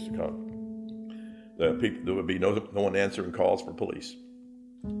days to come. There would be no one answering calls for police.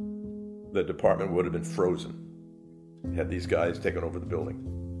 The department would have been frozen had these guys taken over the building.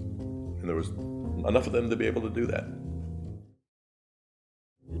 And there was enough of them to be able to do that.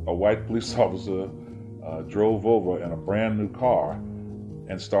 A white police officer drove over in a brand new car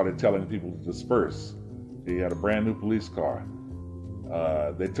and started telling people to disperse. He had a brand new police car.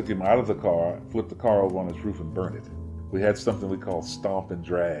 They took him out of the car, flipped the car over on his roof and burned it. We had something we called stomp and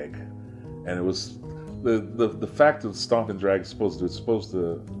drag. And it was, the fact of stomp and drag is supposed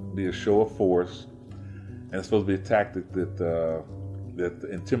to be a show of force, and it's supposed to be a tactic that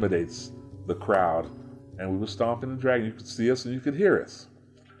intimidates the crowd. And we were stomping and dragging. You could see us and you could hear us.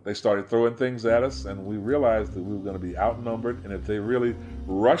 They started throwing things at us, and we realized that we were going to be outnumbered, and if they really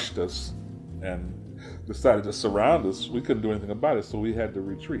rushed us and decided to surround us, we couldn't do anything about it, so we had to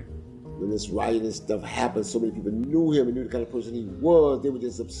retreat. When this rioting and stuff happened, so many people knew him and knew the kind of person he was. They were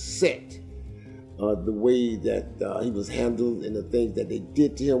just upset. The way that he was handled and the things that they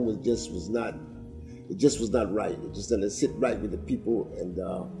did to him was not right. It just didn't sit right with the people, and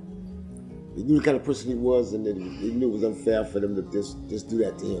they knew the kind of person he was, and they knew it was unfair for them to just do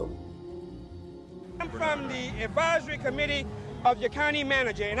that to him. I'm from the advisory committee of your county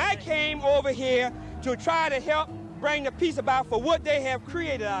manager, and I came over here to try to help bring the peace about for what they have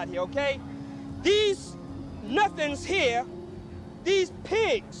created out here, okay? These nothings here, these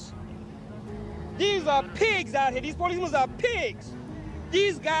pigs, these are pigs out here. These policemen are pigs.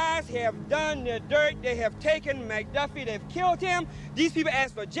 These guys have done the dirt. They have taken McDuffie. They've killed him. These people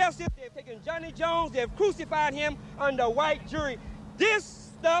asked for justice. They've taken Johnny Jones. They've crucified him under a white jury.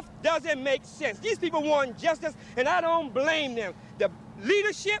 This stuff doesn't make sense. These people want justice, and I don't blame them. The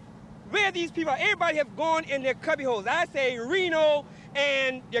leadership, where these people are, everybody have gone in their cubby holes. I say Reno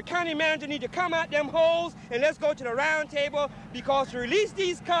and the county manager need to come out them holes, and let's go to the round table, because to release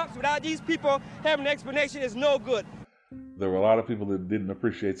these cops without these people having an explanation is no good. There were a lot of people that didn't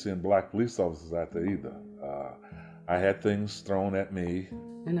appreciate seeing black police officers out there either. I had things thrown at me.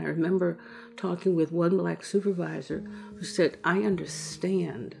 And I remember talking with one black supervisor who said, I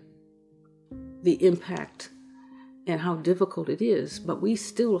understand the impact and how difficult it is, but we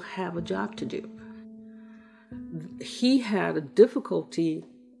still have a job to do. He had a difficulty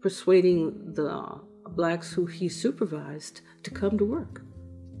persuading the blacks who he supervised to come to work.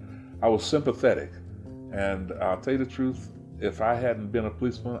 I was sympathetic, and I'll tell you the truth, if I hadn't been a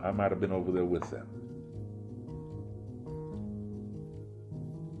policeman, I might have been over there with them.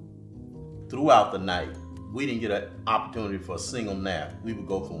 Throughout the night, we didn't get an opportunity for a single nap. We would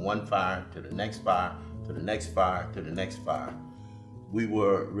go from one fire to the next fire, to the next fire, to the next fire. We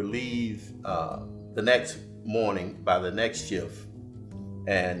were relieved the next morning by the next shift,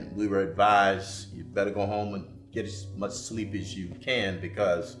 and we were advised, you better go home and get as much sleep as you can,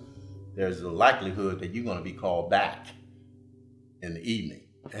 because there's a likelihood that you're going to be called back in the evening.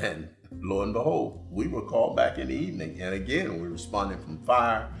 And lo and behold, we were called back in the evening. And again, we responded from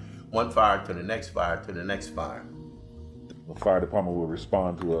one fire to the next fire to the next fire. The fire department would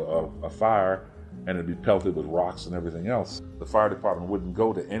respond to a fire, and it'd be pelted with rocks and everything else. The fire department wouldn't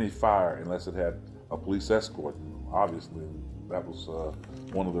go to any fire unless it had a police escort. Obviously, that was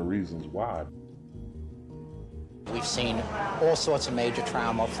one of the reasons why. We've seen all sorts of major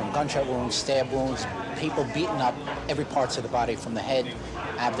trauma, from gunshot wounds, stab wounds, people beaten up every parts of the body, from the head,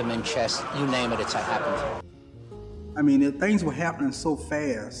 abdomen, chest, you name it, it's happened. I mean, things were happening so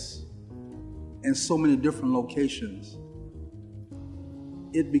fast in so many different locations.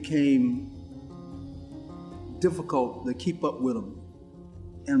 It became difficult to keep up with them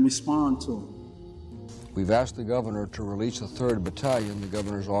and respond to them. We've asked the governor to release a 3rd battalion. The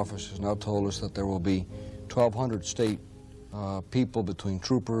governor's office has now told us that there will be 1,200 state people between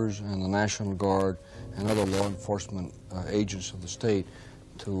troopers and the National Guard and other law enforcement agents of the state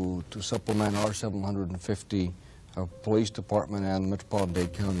to supplement our 750 police department and Metropolitan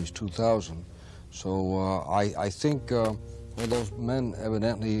Dade County's 2,000. So I think well, those men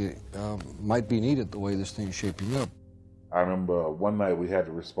evidently might be needed the way this thing is shaping up. I remember one night we had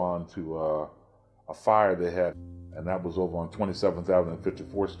to respond to a fire they had, and that was over on 27th Avenue and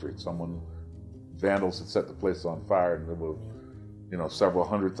 54th Street. Vandals had set the place on fire, and there were, several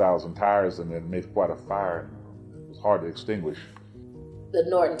 100,000 tires, and it made quite a fire. It was hard to extinguish. the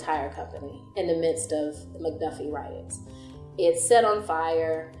Norton Tire Company in the midst of the McDuffie riots. It set on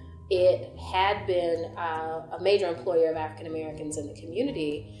fire. It had been a major employer of African Americans in the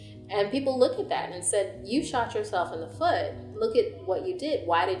community, and people looked at that and said, you shot yourself in the foot. Look at what you did.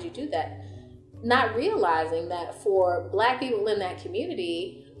 Why did you do that? Not realizing that for Black people in that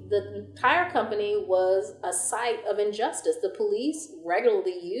community, the tire company was a site of injustice. The police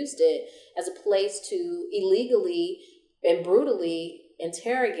regularly used it as a place to illegally and brutally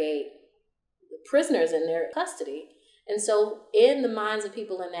interrogate prisoners in their custody. And so in the minds of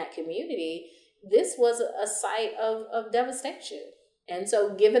people in that community, this was a site of devastation. And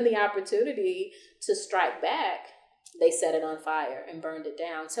so given the opportunity to strike back, they set it on fire and burned it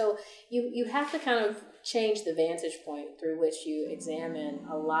down. So you have to kind of change the vantage point through which you examine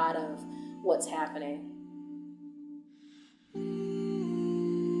a lot of what's happening.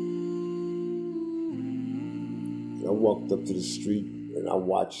 I walked up to the street and I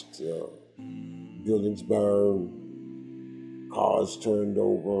watched buildings burn, cars turned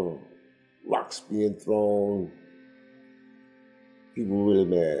over, rocks being thrown. People were really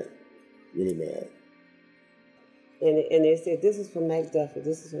mad, really mad. And they said, this is for McDuffie,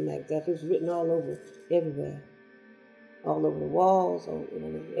 this is for McDuffie. It was written all over, everywhere. All over the walls,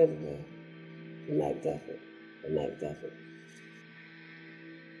 everywhere. For McDuffie, for McDuffie.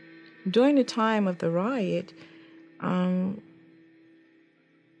 During the time of the riot,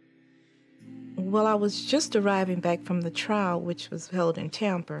 well, I was just arriving back from the trial, which was held in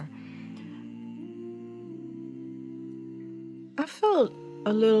Tampa. I felt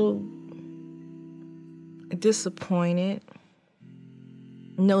a little disappointed.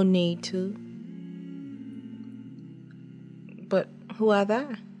 No need to. But who are they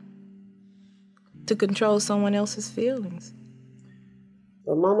to control someone else's feelings?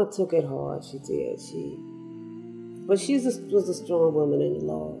 But Mama took it hard, she did. But she was a strong woman in the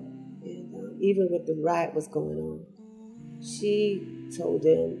Lord. And even with the riot was going on, she told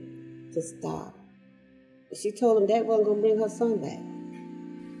them to stop. She told them that wasn't going to bring her son back.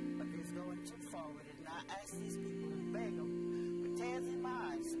 But it's going too forward, and I ask these people and beg them, with tears in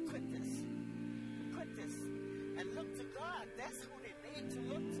my eyes, quit this, and look to God. That's who they need to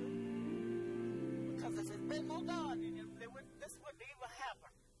look to. Because if it's been no God, then this wouldn't even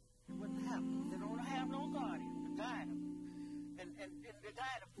happen. It wouldn't happen. They don't have no guardian to guide them, and to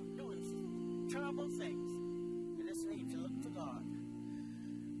guide them from doing terrible things. They just need to look to God.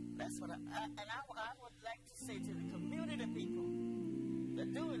 That's what I would like to say to the community people that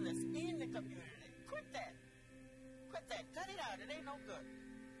are doing this in the community. Quit that. Cut it out. It ain't no good.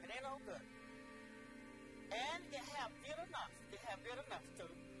 And they have did enough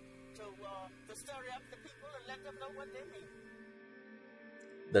to stir up the people and let them know what they need.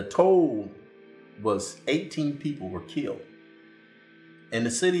 The toll was 18 people were killed. In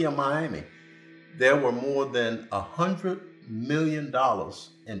the city of Miami, there were more than $100 million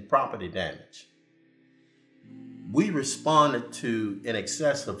in property damage. We responded to in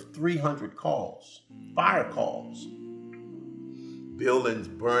excess of 300 calls, fire calls. Buildings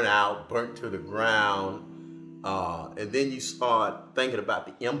burnt to the ground, and then you start thinking about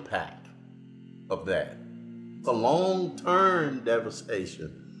the impact of that. The long-term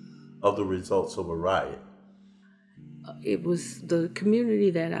devastation of the results of a riot. It was the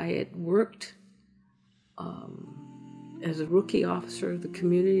community that I had worked as a rookie officer, the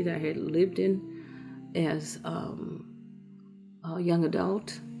community that I had lived in as a young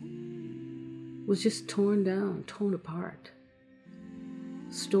adult, was just torn down, torn apart.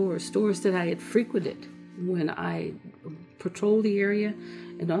 Stores that I had frequented when I patrolled the area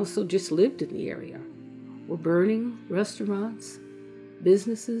and also just lived in the area were burning, restaurants,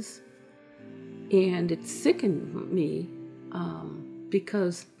 businesses, and it sickened me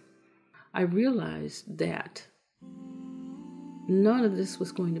because I realized that none of this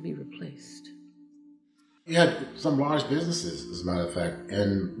was going to be replaced. We had some large businesses, as a matter of fact,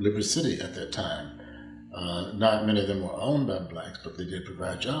 in Liberty City at that time. Not many of them were owned by blacks, but they did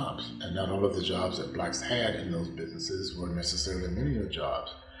provide jobs. And not all of the jobs that blacks had in those businesses were necessarily menial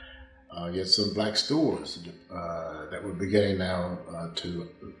jobs. You had some black stores that were beginning now to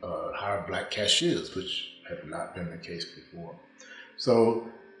hire black cashiers, which had not been the case before. So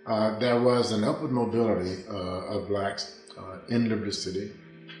there was an upward mobility of blacks in Liberty City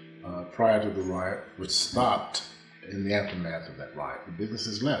prior to the riot, which stopped in the aftermath of that riot. The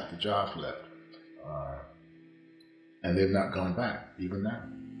businesses left, the jobs left, and they've not gone back, even now.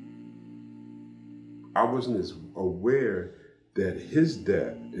 I wasn't as aware that his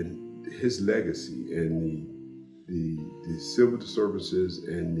death and his legacy and the civil disturbances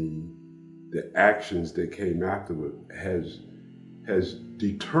and the actions that came afterward has has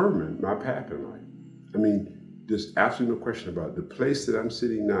determined my path in life. I mean, there's absolutely no question about it. The place that I'm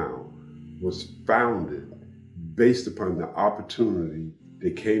sitting now was founded based upon the opportunity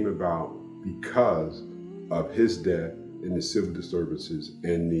that came about because of his death and the civil disturbances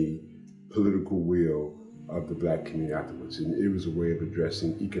and the political will of the Black community afterwards. And it was a way of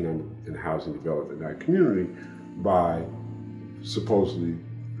addressing economic and housing development in our community by supposedly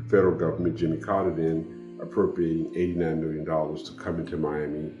the federal government, Jimmy Carter then, appropriating $89 million to come into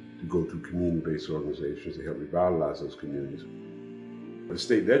Miami to go through community-based organizations to help revitalize those communities. The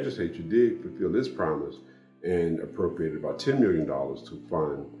state legislature did fulfill its promise and appropriated about $10 million to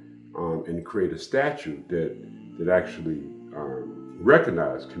fund and create a statute that actually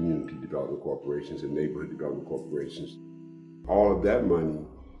recognized community development corporations and neighborhood development corporations. All of that money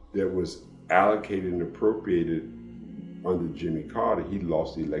that was allocated and appropriated under Jimmy Carter, he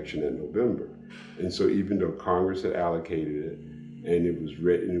lost the election in November. And so even though Congress had allocated it and it was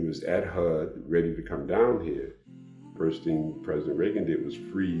ready, and it was at HUD ready to come down here, first thing President Reagan did was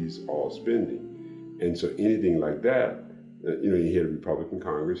freeze all spending. And so anything like that, you had a Republican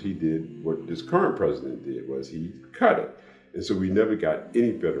Congress, he did what this current president did, was he cut it. And so we never got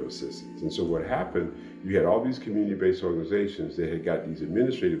any federal assistance. And so what happened, you had all these community-based organizations that had got these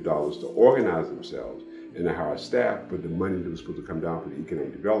administrative dollars to organize themselves and to hire staff, but the money that was supposed to come down for the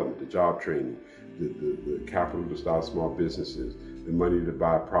economic development, the job training, the capital to start small businesses, the money to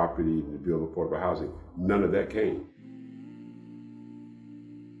buy property and to build affordable housing, none of that came.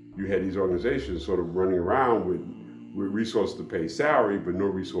 You had these organizations sort of running around with resources to pay salary, but no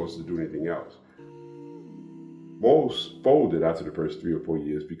resources to do anything else. Most folded after the first 3 or 4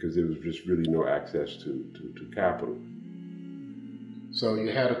 years because there was just really no access to capital. So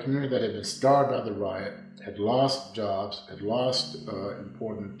you had a community that had been starved by the riot, had lost jobs, had lost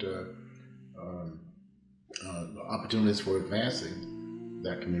important opportunities for advancing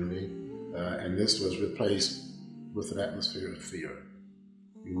that community, and this was replaced with an atmosphere of fear.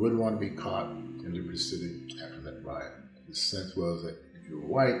 You wouldn't want to be caught in Liberty City after that riot. The sense was that if you were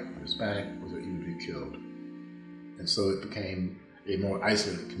white, Hispanic, was that you would be killed. And so it became a more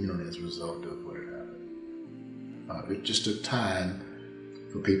isolated community as a result of what had happened. It just took time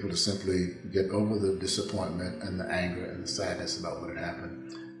for people to simply get over the disappointment and the anger and the sadness about what had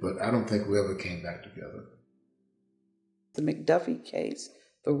happened. But I don't think we ever came back together. The McDuffie case,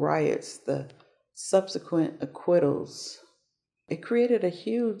 the riots, the subsequent acquittals, it created a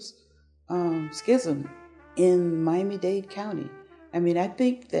huge schism in Miami-Dade County. I mean, I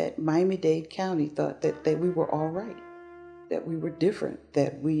think that Miami-Dade County thought that we were all right, that we were different,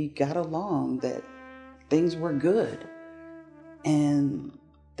 that we got along, that things were good. And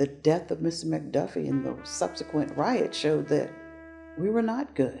the death of Mr. McDuffie and the subsequent riot showed that we were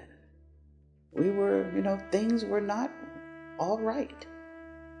not good. We were, things were not all right.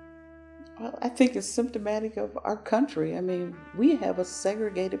 Well, I think it's symptomatic of our country. I mean, we have a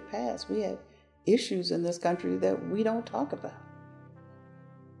segregated past. We have issues in this country that we don't talk about.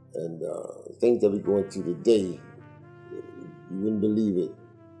 And things that we're going through today, you wouldn't believe it.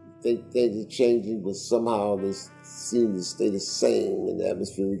 You think things are changing, but somehow they seem to stay the same. And the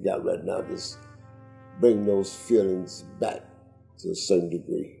atmosphere we got right now just bring those feelings back to a certain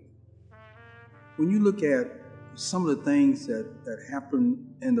degree. When you look at some of the things that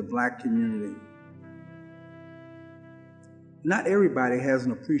happen in the Black community, not everybody has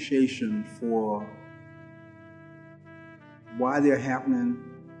an appreciation for why they're happening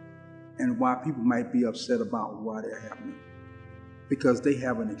and why people might be upset about why they're happening, because they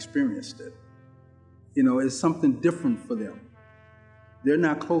haven't experienced it. It's something different for them. They're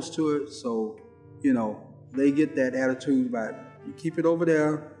not close to it, so, they get that attitude about, you keep it over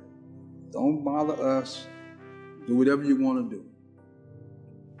there, don't bother us, do whatever you want to do.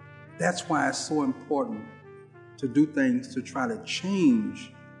 That's why it's so important to do things to try to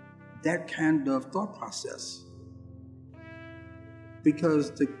change that kind of thought process.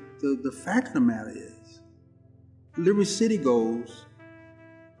 Because the fact of the matter is, Liberty City goes,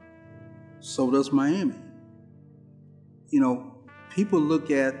 so does Miami. People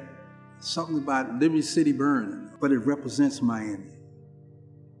look at something about Liberty City burning, but it represents Miami.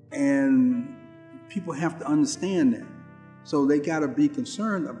 And people have to understand that. So they got to be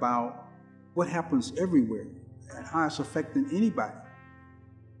concerned about what happens everywhere and how it's affecting anybody.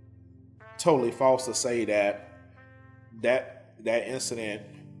 Totally false to say that incident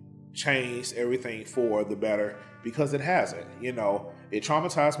changed everything for the better, because it hasn't. It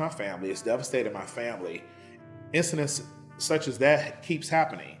traumatized my family. It's devastated my family. Incidents such as that keeps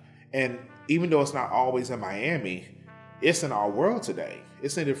happening. And even though it's not always in Miami, it's in our world today.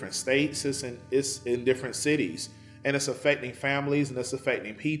 It's in different states. It's in different cities. and it's affecting families and it's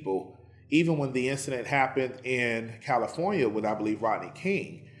affecting people. Even when the incident happened in California with, I believe, Rodney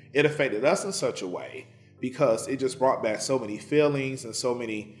King, it affected us in such a way because it just brought back so many feelings and so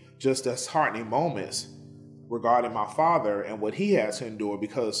many just disheartening moments regarding my father and what he had to endure,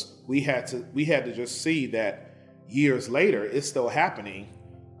 because we had to just see that years later it's still happening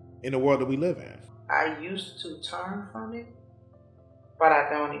in the world that we live in. I used to turn from it, but I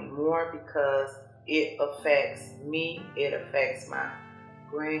don't anymore because it affects me, it affects my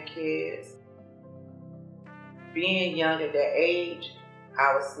grandkids. Being young at that age,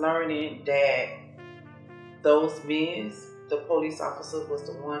 I was learning that those men, the police officer was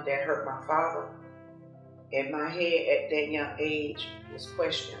the one that hurt my father. And my head at that young age was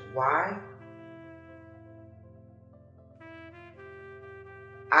questioning why.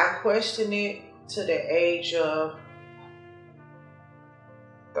 I questioned it to the age of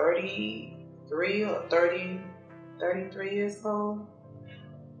 33 or 33 years old.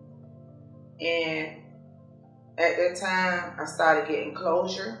 And at that time, I started getting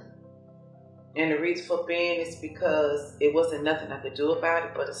closure. And the reason for being is because it wasn't nothing I could do about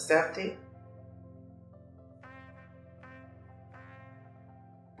it but accept it.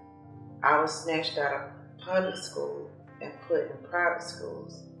 I was snatched out of public school and put in private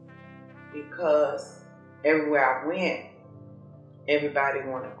schools because everywhere I went, everybody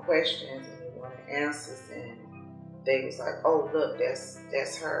wanted questions and they wanted answers, and they was like, "Oh, look,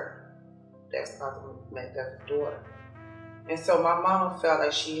 that's her. That's Arthur McDuffie's daughter." And so my mama felt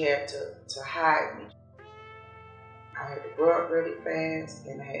like she had to hide me. I had to grow up really fast,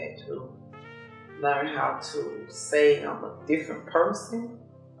 and I had to learn how to say I'm a different person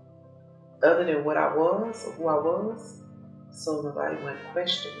other than what I was or who I was, so nobody went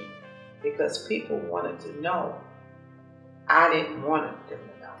question me. Because people wanted to know. I didn't want them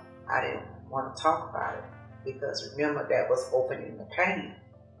to know. I didn't want to talk about it, because remember, that was opening the pain.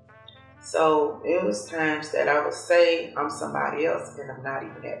 So it was times that I would say I'm somebody else and I'm not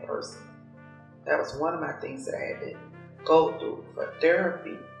even that person. That was one of my things that I had to go through for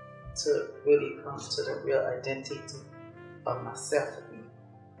therapy to really come to the real identity of myself again.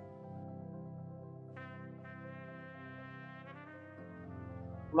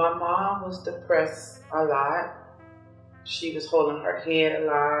 My mom was depressed a lot. She was holding her head a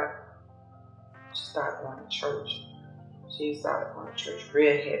lot. She started going to church. She started going to church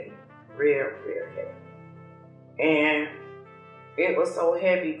real heavy. Real heavy. And it was so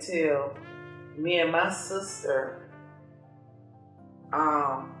heavy till me and my sister,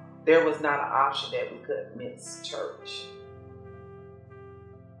 there was not an option that we could miss church.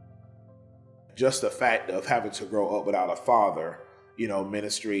 Just the fact of having to grow up without a father,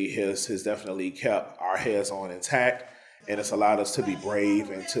 ministry has definitely kept our heads on intact, and it's allowed us to be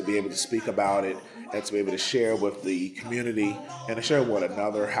brave and to be able to speak about it and to be able to share with the community and to share with one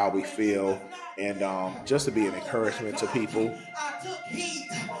another how we feel, and just to be an encouragement to people. I took heat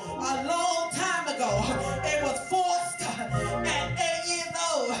a long time ago. It was forced at 8 years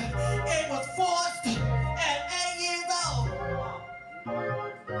old. It was forced at 8 years old.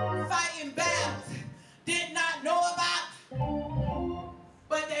 Fighting battles. Did not know about,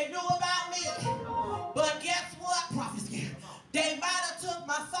 but they knew about me. But guess what, prophecy? They might have took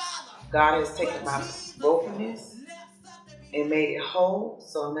my father. God has taken my brokenness and made it whole,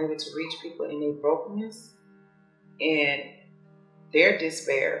 so I'm able to reach people in their brokenness and their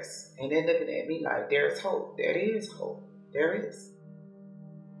despairs, and they're looking at me like there's hope. There is hope. There is.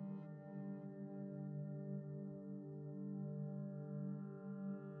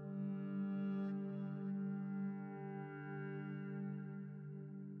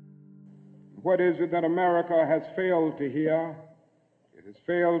 What is it that America has failed to hear? It has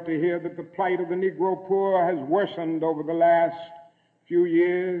failed to hear that the plight of the Negro poor has worsened over the last few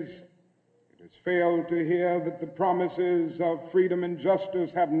years. It has failed to hear that the promises of freedom and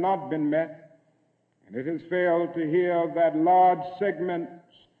justice have not been met. And it has failed to hear that large segments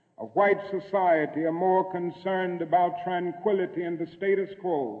of white society are more concerned about tranquility and the status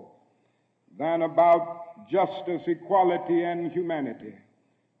quo than about justice, equality, and humanity.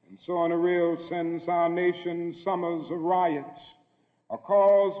 And so, in a real sense, our nation's summers of riots are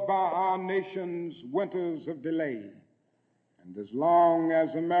caused by our nation's winters of delay. And as long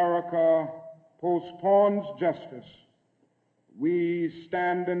as America postpones justice, we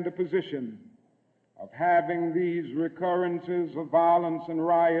stand in the position of having these recurrences of violence and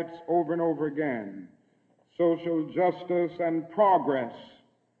riots over and over again. Social justice and progress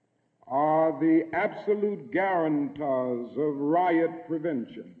are the absolute guarantors of riot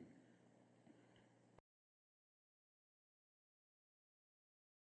prevention.